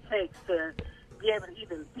grind that it takes to be able to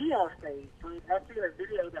even be on stage. I've seen a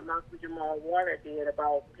video that Malcolm Jamal Warner did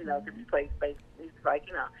about, you know, because he plays bass. He's like,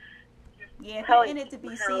 you know, Yeah. If Telling you're in it to be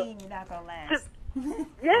people how- seen, you're not gonna last.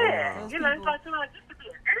 yeah, Those you know, people- it's like just to be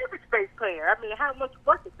an average bass player. I mean, how much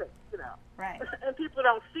work it takes, you know. Right. And people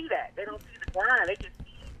don't see that. They don't see the grind. They just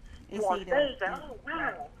see They you on see stage. the- Like, oh,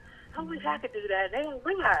 wow. I wish I could do that. They don't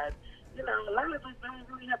realize, you know, a lot of us don't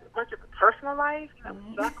really have much of a personal life. You know,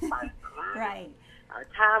 we sacrifice a lot. Right. Our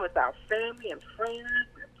time with our family and friends.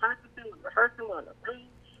 We're practicing, we're rehearsing on the ring.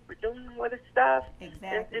 We're doing all this stuff.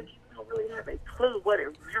 Exactly. And people don't really have a clue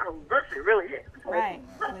how rough it really is. Right.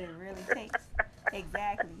 What it really takes.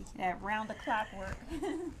 Exactly. That round the clock work.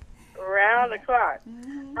 Around the clock.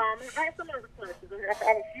 Mm-hmm. I have some other questions. I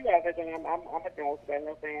have a few others, and I'm a dog, so I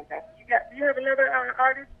know fantastic. Do you have another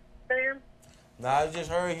artist, Sam? Nah, I just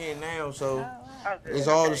heard here now, so Oh, good. it's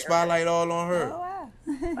all the Okay, spotlight all on her. wow.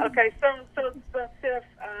 Okay, so Tiff,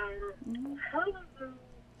 how do you?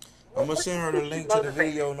 I'm gonna send her the link to the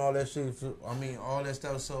video and all that shit. I mean, all that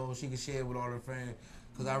stuff, so she can share it with all her friends.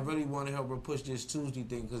 Because I really want to help her push this Tuesday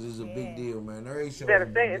thing because it's a big deal, man. Her show You better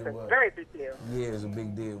is a say big it's a deal. very big deal. Yeah, it's a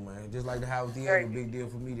big deal, man. Just like the Howard Very Theater, a big deal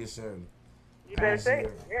for me this Saturday. You better say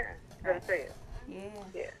it. Yeah, you better say it. Yeah.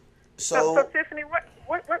 Yeah. So, So Tiffany,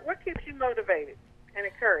 what keeps you motivated and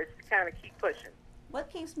encouraged to kind of keep pushing?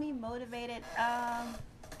 What keeps me motivated?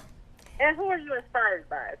 And who are you inspired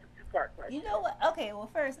by? It's a two-part question. You know what? Okay,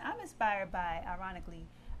 well, first, I'm inspired by, ironically,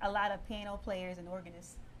 a lot of piano players and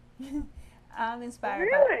organists. I'm inspired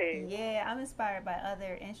Really? by, yeah, I'm inspired by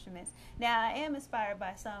other instruments. Now, I am inspired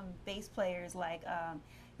by some bass players like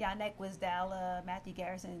Yannick Wisdala, Matthew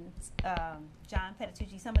Garrison, John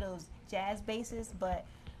Petitucci, some of those jazz bassists. But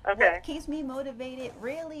what keeps me motivated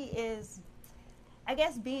really is, I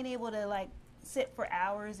guess, being able to like sit for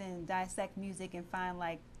hours and dissect music and find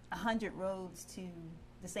like 100 roads to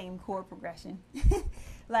the same chord progression.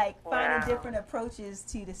 Like finding different approaches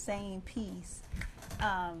to the same piece.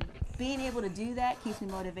 Being able to do that keeps me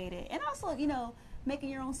motivated. And also, you know, making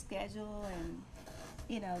your own schedule and,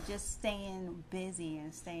 you know, just staying busy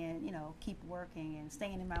and staying, you know, keep working and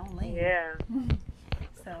staying in my own lane. Yeah.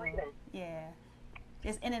 So, yeah.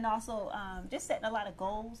 And then also just setting a lot of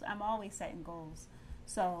goals. I'm always setting goals.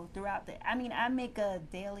 So throughout I make a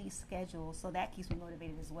daily schedule, so that keeps me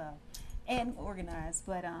motivated as well and organized.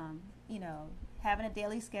 But, you know, having a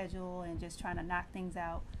daily schedule and just trying to knock things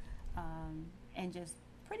out and just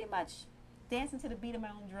pretty much dancing to the beat of my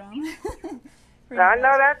own drum. I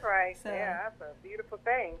know that's right. So, yeah, that's a beautiful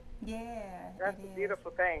thing. Yeah. That's a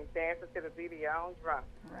beautiful thing, dancing to the beat of your own drum.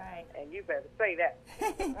 Right. And you better say that.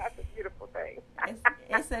 That's a beautiful thing.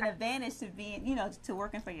 It's an advantage to being, you know, to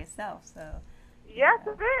working for yourself. So. Yes,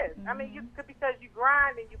 it is. I mean, because you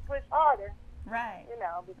grind and you push harder. Right. You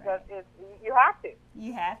know, because you have to.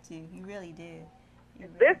 You have to. You really do.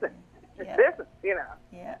 It's business. It's business, you know.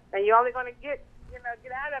 Yeah. And you're only going to get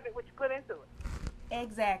out of it what you put into it.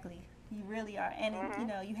 Exactly. You really are. And, you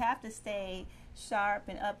know, you have to stay sharp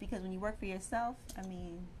and up because when you work for yourself, I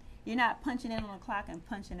mean, you're not punching in on the clock and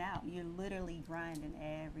punching out. You're literally grinding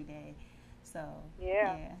every day. So,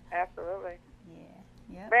 yeah. Absolutely. Yeah.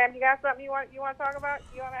 Yep. Bam, you got something you want to talk about?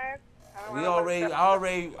 You want to ask?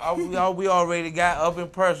 We already got up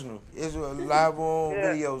and personal. It's live on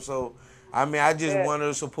video, so I mean, I just want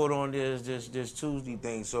to support on this Tuesday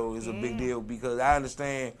thing. So it's a big deal because I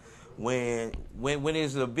understand when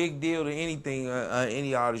it's a big deal to anything,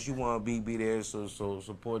 any artist, you want to be there, so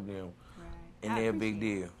support them, and they're a big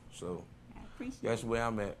deal. So that's where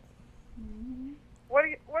I'm at. Mm-hmm. What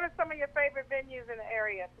are some of your favorite venues in the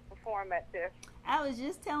area to perform at this? I was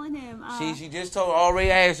just telling him. She just already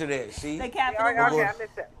answered that. See, the Capital One. Okay, I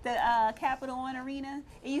missed that. The Capital One Arena.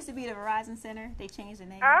 It used to be the Verizon Center. They changed the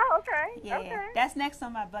name. Oh, okay. Yeah, okay. That's next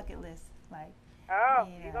on my bucket list. Like. Oh,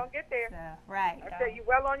 you're gonna get there. So, right. I tell you,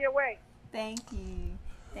 well on your way. Thank you.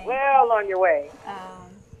 On your way.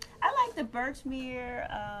 I like the Birchmere,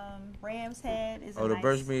 Ram's Head. The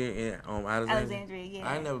Birchmere in Alexandria. Yeah.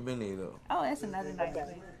 I ain't never been there though. Oh, that's another nice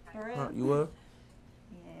place. For real? You were?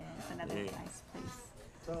 Yeah, it's another nice place.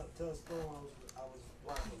 Tell Storm I was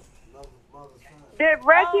watching Mother's Son. Did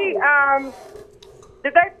Reggie?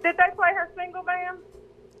 Did they play her single, Bam?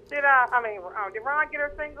 Did Ron get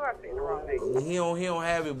her single? I said the wrong name. He don't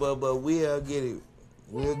have it, but we'll get it.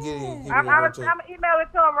 We'll get it. I'm emailing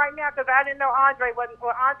it to him right now because I didn't know Andre wasn't.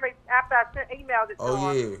 Well, Andre, after I emailed it to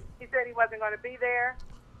him, he said he wasn't going to be there.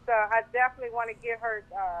 So I definitely want to get her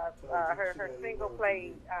her single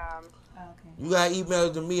played. Okay. You got email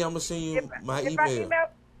it to me. I'm gonna send you my email.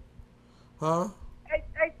 Huh?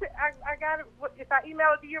 I got it. If I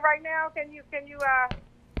email it to you right now, can you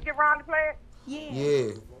get Ron to play it?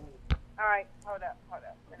 Yeah. All right. Hold up. I'm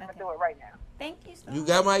gonna do it right now. Thank you so much. You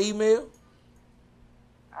got my email?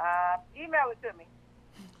 Email it to me.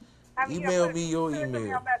 Email me your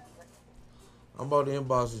email. I'm about to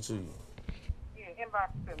inbox it to you. Yeah, inbox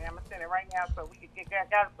it to me. I'm gonna send it right now so we can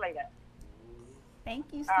gotta play that.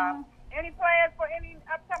 Thank you so much. Any plans for any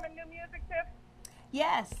upcoming new music tips?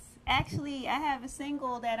 Yes. Actually, I have a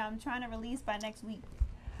single that I'm trying to release by next week.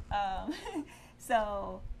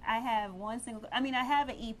 So I have one single. I mean, I have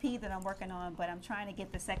an EP that I'm working on, but I'm trying to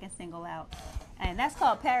get the second single out, and that's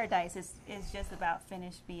called Paradise. It's just about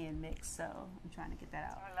finished being mixed, so I'm trying to get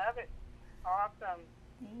that out. I love it. Awesome.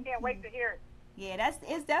 Can't wait to hear it. Yeah,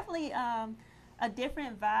 it's definitely a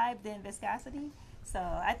different vibe than Viscosity, so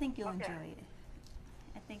I think you'll enjoy it.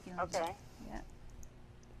 I think you'll enjoy it. Yeah.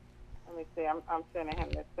 Let me see. I'm sending him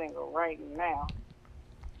this single right now.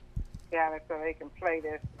 Got it so they can play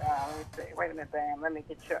this. Let me see. Wait a minute, Bam. Let me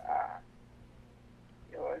get yours.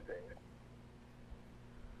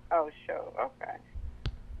 Show. Okay.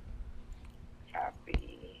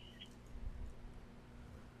 Copy.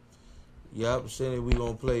 Yup, send it. We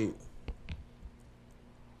gonna play it.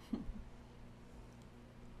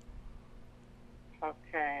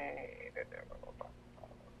 Okay.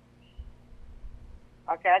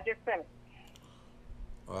 Okay, I just sent it.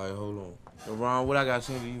 All right, hold on. So, Ron, what I got to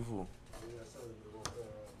send to you for?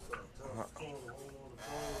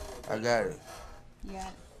 I got it. Yeah.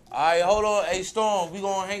 All right, hold on. Hey, Storm, we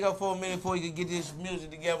gonna hang up for a minute before you can get this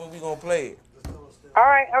music together. We gonna play it. All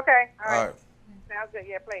right, okay. All right. Sounds good.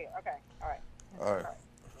 Yeah, play it. Okay. All right. All right.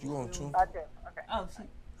 You on tune? I do. Okay. Oh, she,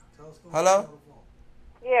 Hello?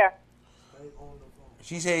 Yeah.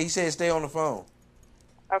 He said stay on the phone.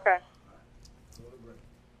 Okay.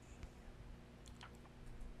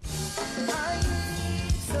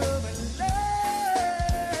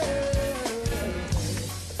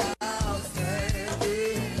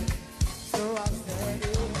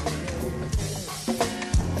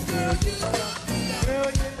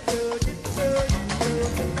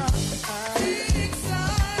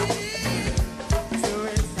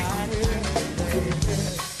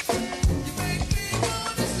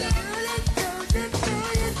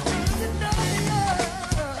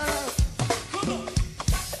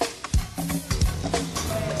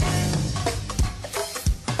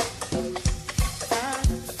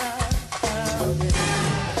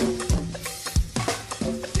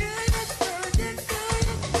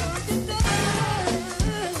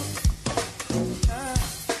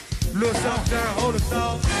 Little something down, hold us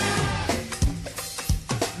down.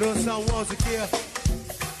 Little something once again.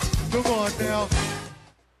 Come on now.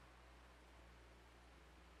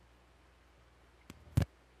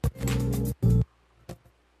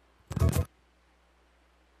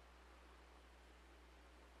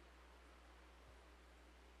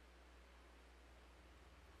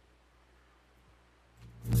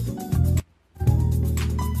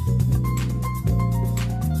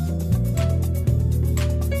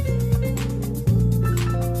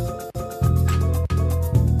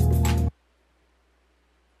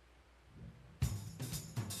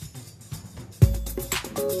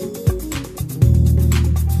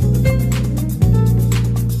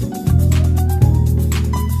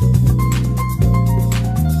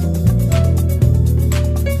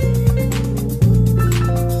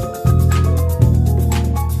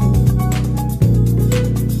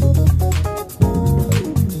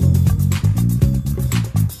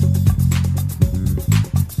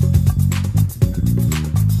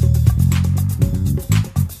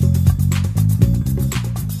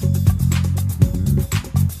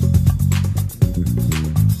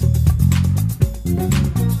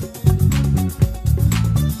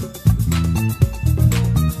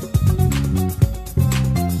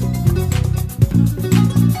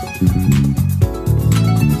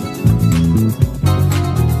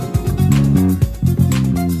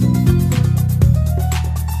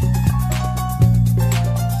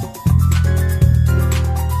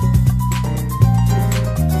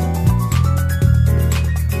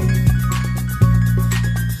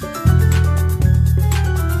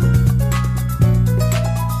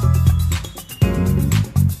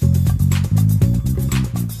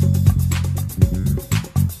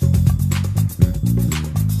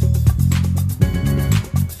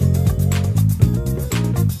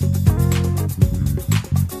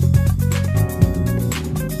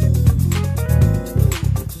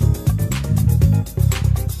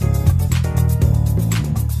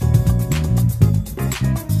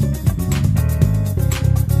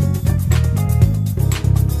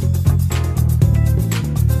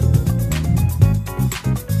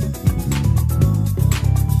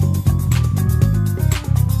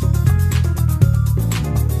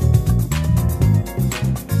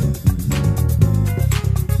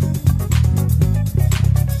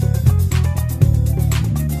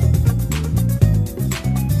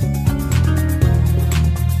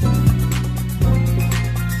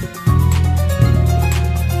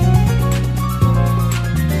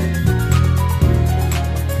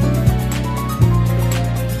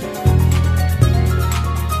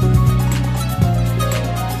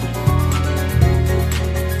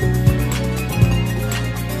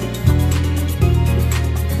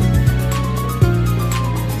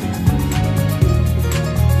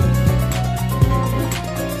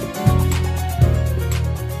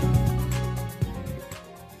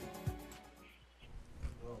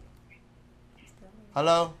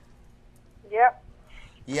 Hello? Yep.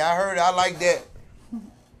 Yeah, I heard it. I like that.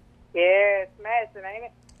 Yeah, it's smashing, ain't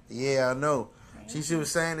it? Yeah, I know. She was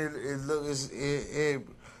saying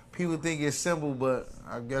people think it's simple, but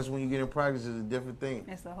I guess when you get in practice, it's a different thing.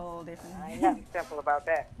 it's a whole different. Ain't nothing simple about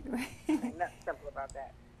that. Ain't nothing simple about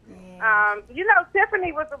that. Yeah. You know,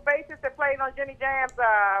 Tiffany was the bassist that played on Jenny Jam's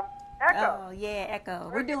Echo. Oh yeah, Echo.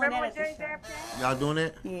 We're doing Remember that when at the Jimmy show. Jam came? Y'all doing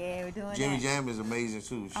that? Yeah, we're doing Jimmy that. Jam is amazing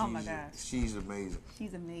too. Oh my gosh. She's amazing.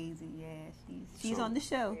 She's amazing. Yeah, she's So- on the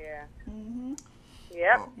show. Yeah. Mhm.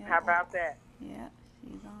 Yep. Oh. Yeah. How about that? Yeah,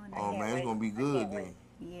 she's on. Oh There. man, it's gonna be good then.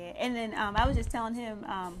 Yeah, and then I was just telling him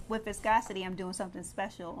with Viscosity, I'm doing something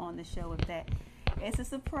special on the show with that. It's a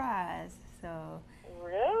surprise, so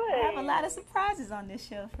Really? I have a lot of surprises on this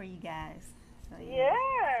show for you guys. So, Yeah,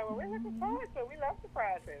 well, we're looking forward to it. We love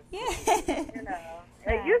surprises. Yeah. You know.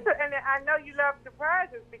 Right. And I know you love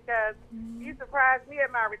surprises because you surprised me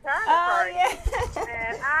at my retirement Oh party. yeah.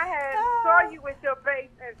 And I had saw you with your bass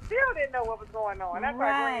and still didn't know what was going on. That's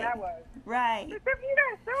how green I was. Right. I said, you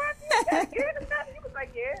know, so I did that good or something. He was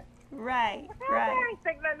like, yeah. Right. I Right. ain't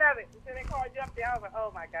think nothing of it. And then they called you up there. I was like,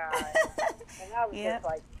 oh my God. And that was Yep. just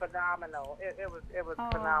like phenomenal. It was Aw.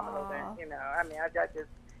 phenomenal. Then, you know, I mean, I just,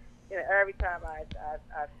 you know, every time I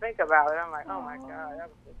think about it, I'm like, oh my God, that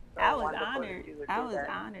was just so I was wonderful that honored. you would I do was that.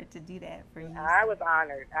 honored to do that for you. I was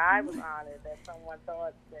honored. I was honored that someone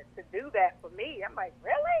thought that to do that for me. I'm like,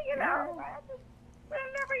 really? You know, Yeah. I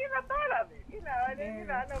never even thought of it. You know, and then, you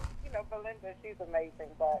know, I know, you know, Belinda, she's amazing,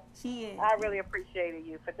 but She is. I really appreciated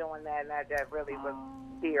you for doing that, and that really was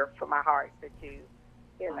Aw. dear for my heart that you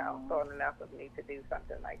know, Aw. thought enough of me to do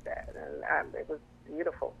something like that, and it was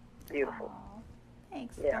beautiful, beautiful. Aw.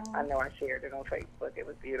 Thanks. Yeah, Dawn. I know I shared it on Facebook. It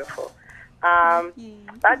was beautiful. Thank you.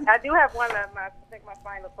 I do have one of my, I think my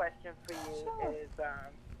final question for you Sure. is,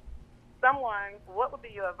 what would be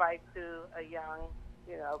your advice to a young,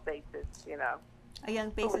 you know, bassist, you know, A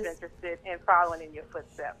young who was bassist. interested in following in your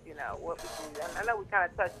footsteps, you know, what would you, I know we kind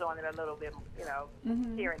of touched on it a little bit, you know,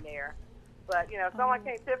 Mhm. here and there, but, you know, if someone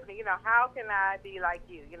came, Tiffany, you know, how can I be like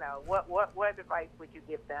you, you know, what advice would you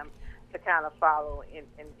give them to kind of follow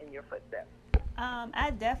in your footsteps? I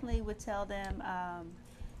definitely would tell them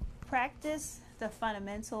practice the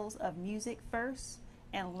fundamentals of music first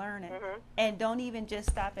and learn it. Mhm. And don't even just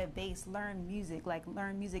stop at bass. Learn music, like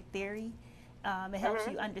learn music theory. It helps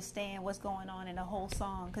you understand what's going on in a whole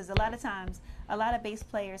song. Because a lot of times, a lot of bass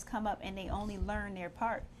players come up and they only learn their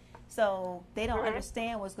part. So they don't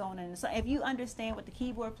understand what's going on. So if you understand what the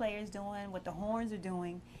keyboard player is doing, what the horns are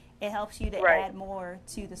doing, it helps you to Right. add more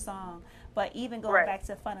to the song. But even going Right. back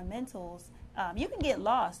to fundamentals, you can get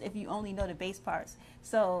lost if you only know the bass parts.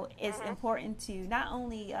 So it's important to not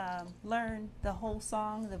only learn the whole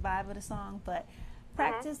song, the vibe of the song, but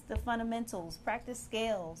practice the fundamentals, practice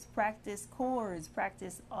scales, practice chords,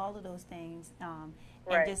 practice all of those things, and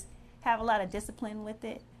Right. just have a lot of discipline with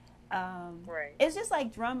it. Right. It's just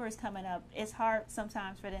like drummers coming up. It's hard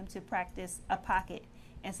sometimes for them to practice a pocket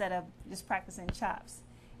instead of just practicing chops.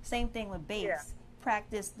 Same thing with bass. Yeah.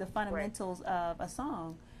 Practice the fundamentals of a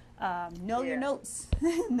song. Know your Yeah. notes.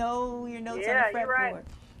 Know your notes Yeah, on the you're right. fretboard.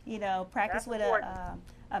 You know, practice That's with important.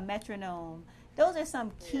 a metronome. Those are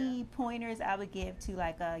some key pointers I would give to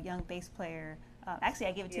like a young bass player. Actually,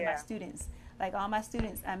 I give it to my Yeah. students. Like all my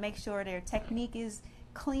students, I make sure their technique is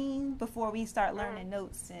clean before we start learning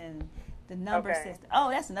notes and the number Okay. system. Oh,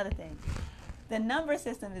 that's another thing. The number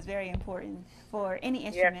system is very important for any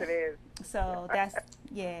instrument. Yes, it is. So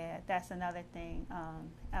that's another thing.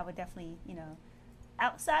 I would definitely,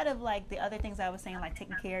 outside of like the other things I was saying, like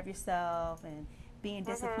taking care of yourself and being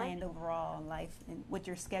disciplined overall in life and with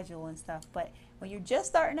your schedule and stuff. But when you're just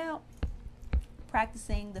starting out,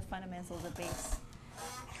 practicing the fundamentals of bass.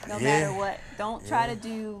 No matter what. Don't try to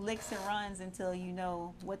do licks and runs until you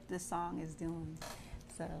know what the song is doing.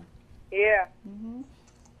 So, Yeah. mhm.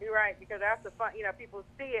 You're right, because after fun, people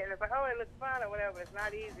see it and it's like, oh, it looks fun or whatever. It's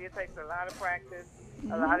not easy. It takes a lot of practice,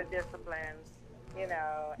 a lot of discipline, and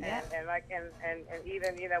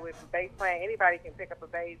even, with bass playing, anybody can pick up a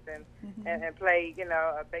bass and play,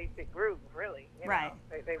 a basic groove, really. Right.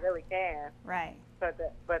 They really can. Right. But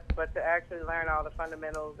to actually learn all the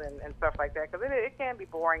fundamentals and stuff like that, because it can be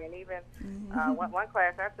boring. And even one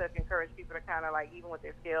class I took encouraged people to kind of like, even with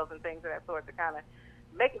their skills and things of that sort, to kind of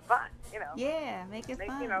make it fun, Yeah, make it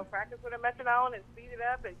fun. Practice with a metronome and speed it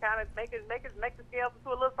up and kind of make the scales into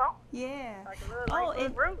a little song. Yeah. Like a little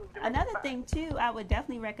groove. to make it Another fun. thing too, I would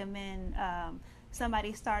definitely recommend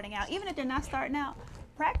somebody starting out, even if they're not starting out,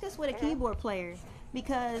 practice with a keyboard player,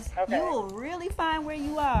 because you will really find where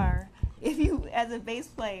you are if you, as a bass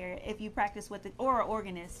player, if you practice with or an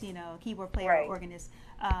organist, keyboard player or organist,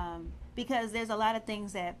 because there's a lot of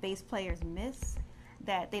things that bass players miss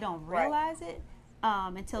that they don't realize it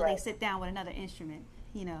until they sit down with another instrument.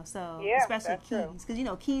 So especially that's true. keys,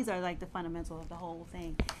 because keys are like the fundamental of the whole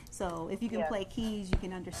thing. So if you can play keys, you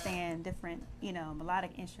can understand different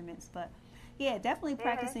melodic instruments. But yeah, definitely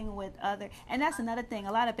practicing with other, and that's another thing.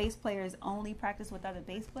 A lot of bass players only practice with other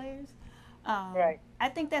bass players. I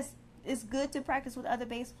think that's it's good to practice with other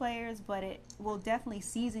bass players, but it will definitely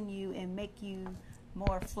season you and make you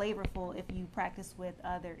more flavorful if you practice with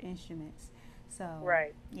other instruments. So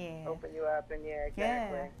Right. yeah, Open you up, and yeah,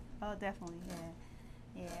 exactly. yeah, oh definitely,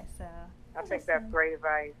 yeah. So I think that's great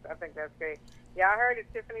advice. I think that's great. Y'all heard it,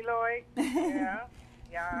 Tiffany Lloyd. Yeah,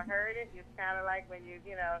 y'all heard it. It's kind of like when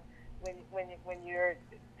when you're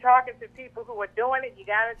talking to people who are doing it, you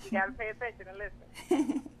gotta pay attention and listen.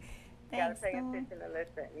 You gotta pay attention and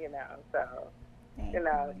listen. So. Thank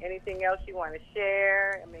Anything else you want to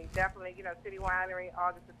share? I mean, definitely, City Winery,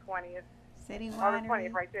 August the 20th. City Winery. August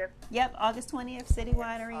 20th, right there. Yep, August 20th, City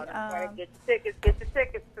Winery. August 20th. Get your tickets. Get your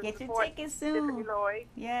tickets. Get your tickets soon. Tiffany Lloyd.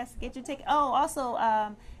 Yes, get your ticket. Oh, also,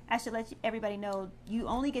 I should let everybody know you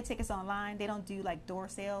only get tickets online. They don't do like door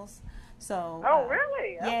sales. So. Oh,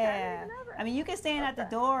 really? Yeah. Okay, I mean, you can stand at the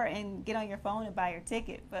door and get on your phone and buy your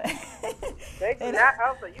ticket, but. They do not.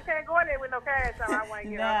 Also, you can't go in there with no cash. So I want to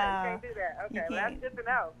get No, on there. You can't do that. Okay, well, that's good to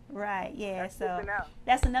know. Right. Yeah. That's so good to know.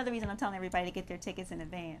 that's another reason I'm telling everybody to get their tickets in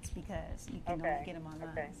advance because you can only get them online.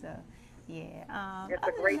 Okay. So. Yeah. It's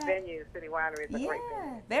a great venue. City Winery is a great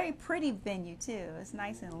venue. Very pretty venue too. It's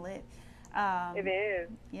nice and lit. It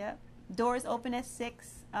is. Yep. Doors open at 6.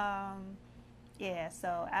 Yeah,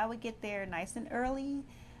 so I would get there nice and early.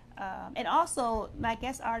 And also, my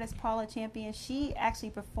guest artist, Paula Champion, she actually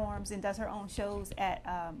performs and does her own shows at,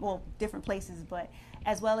 different places, but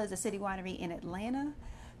as well as the City Winery in Atlanta.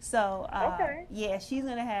 So, yeah,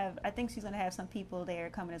 I think she's going to have some people there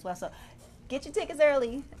coming as well. So, get your tickets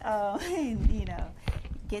early, and,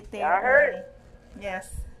 get there early.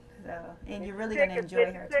 Yes. So, and you're really going to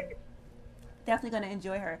enjoy her. Too. Definitely going to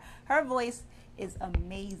enjoy her. Her voice is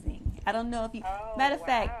amazing. I don't know if you. Matter of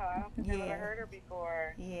fact, I've never heard her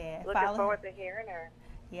before. Yeah. Looking forward to hearing her.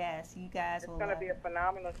 Yes, you guys will. It's going to be a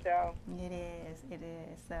phenomenal show. It is.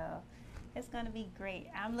 So, it's going to be great.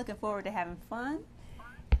 I'm looking forward to having fun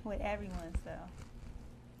with everyone. So,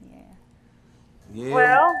 yeah. Yeah.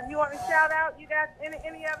 Well, you want to shout out? You got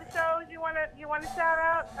any other shows you want to shout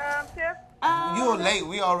out, Tiff? You were late.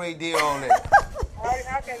 We already did all that.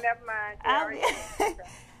 Okay, never mind.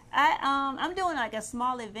 I'm doing like a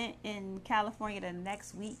small event in California the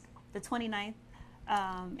next week, the 29th,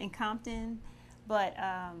 in Compton. But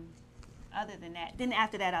other than that, then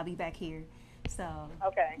after that I'll be back here. So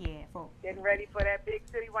okay, yeah, getting ready for that big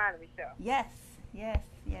City Winery show. Yes.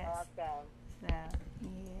 Awesome. So yeah.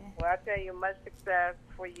 Well, I tell you, much success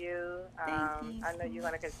for you. Thank you. I know you're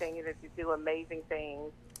going to continue to do amazing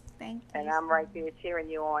things. Thank you. And I'm right there cheering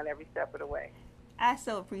you on every step of the way. I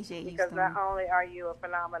so appreciate you. Because not only are you a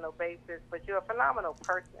phenomenal bassist, but you're a phenomenal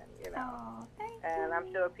person, Oh, thank you. And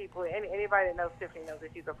I'm sure people, anybody that knows Tiffany knows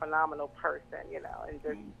that she's a phenomenal person, and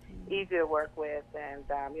just easy to work with. And,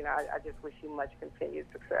 I just wish you much continued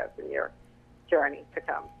success in your journey to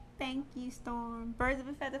come. Thank you, Storm. Birds of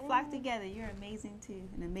a feather flock together. You're amazing, too.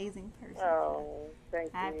 An amazing person. Oh,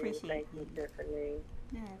 thank you. I appreciate you. Thank you, Tiffany.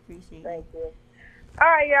 I appreciate Thank you. All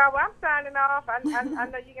right, y'all. Well, I'm signing off. I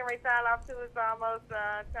know you can sign off, too. It's almost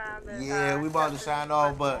time to... Yeah, we about to sign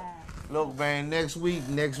off, but look, man, next week,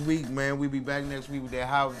 man, we'll be back next week with that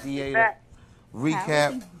Howard Theater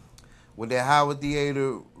recap. With that Howard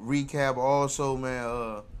Theater recap also,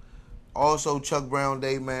 man, also, Chuck Brown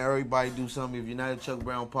Day, man. Everybody do something. If you're not at Chuck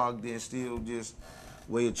Brown Park, then still just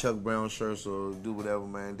wear your Chuck Brown shirts or do whatever,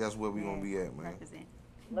 man. That's where we're going to be at, man.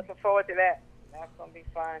 Looking forward to that. That's going to be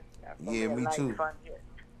fun. Yeah, me too. Fun here.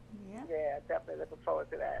 Yeah, definitely looking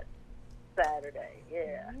forward to that Saturday.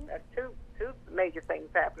 Yeah, that's two major things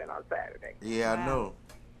happening on Saturday. Yeah, I know.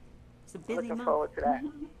 It's a busy looking forward to that.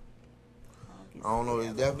 I don't know.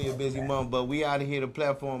 It's definitely a busy month, but we out of here, the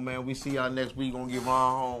platform, man. We see y'all next week. Gonna get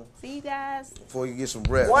Ron home. See you guys. Before you get some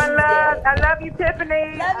rest. One love. I love you,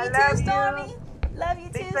 Tiffany. Love you too, Stormy. Love you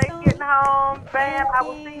too, Be safe getting home. Bam. I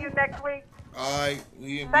will see you next week. All right.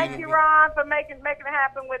 Thank you, Ron, for making it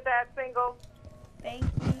happen with that single. Thank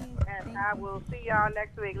you. And I will see y'all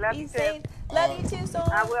next week. Love you, Tiff. Love you too, Storm.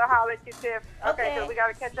 I will holler at you, Tiff. Okay, because we got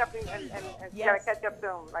to catch up and Yes. got to catch up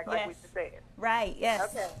soon, like we just said. Right, yes.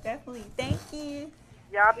 Okay. Definitely. Thank you.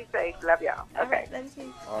 Y'all be safe. Love y'all. All Okay. right, love you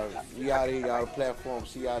too. All right. We out of here, y'all. The platform.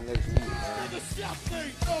 See y'all next week, man.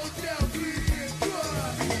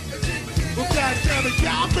 Well, goddamn it,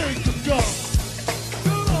 y'all make them go.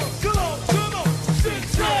 Come on. Sing,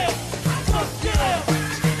 say, fuck yeah.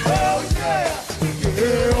 Hell yeah.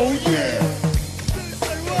 Hell yeah.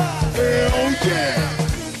 Hell yeah.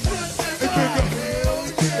 And kick up.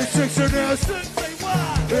 And shake your ass.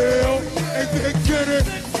 Hell. And kick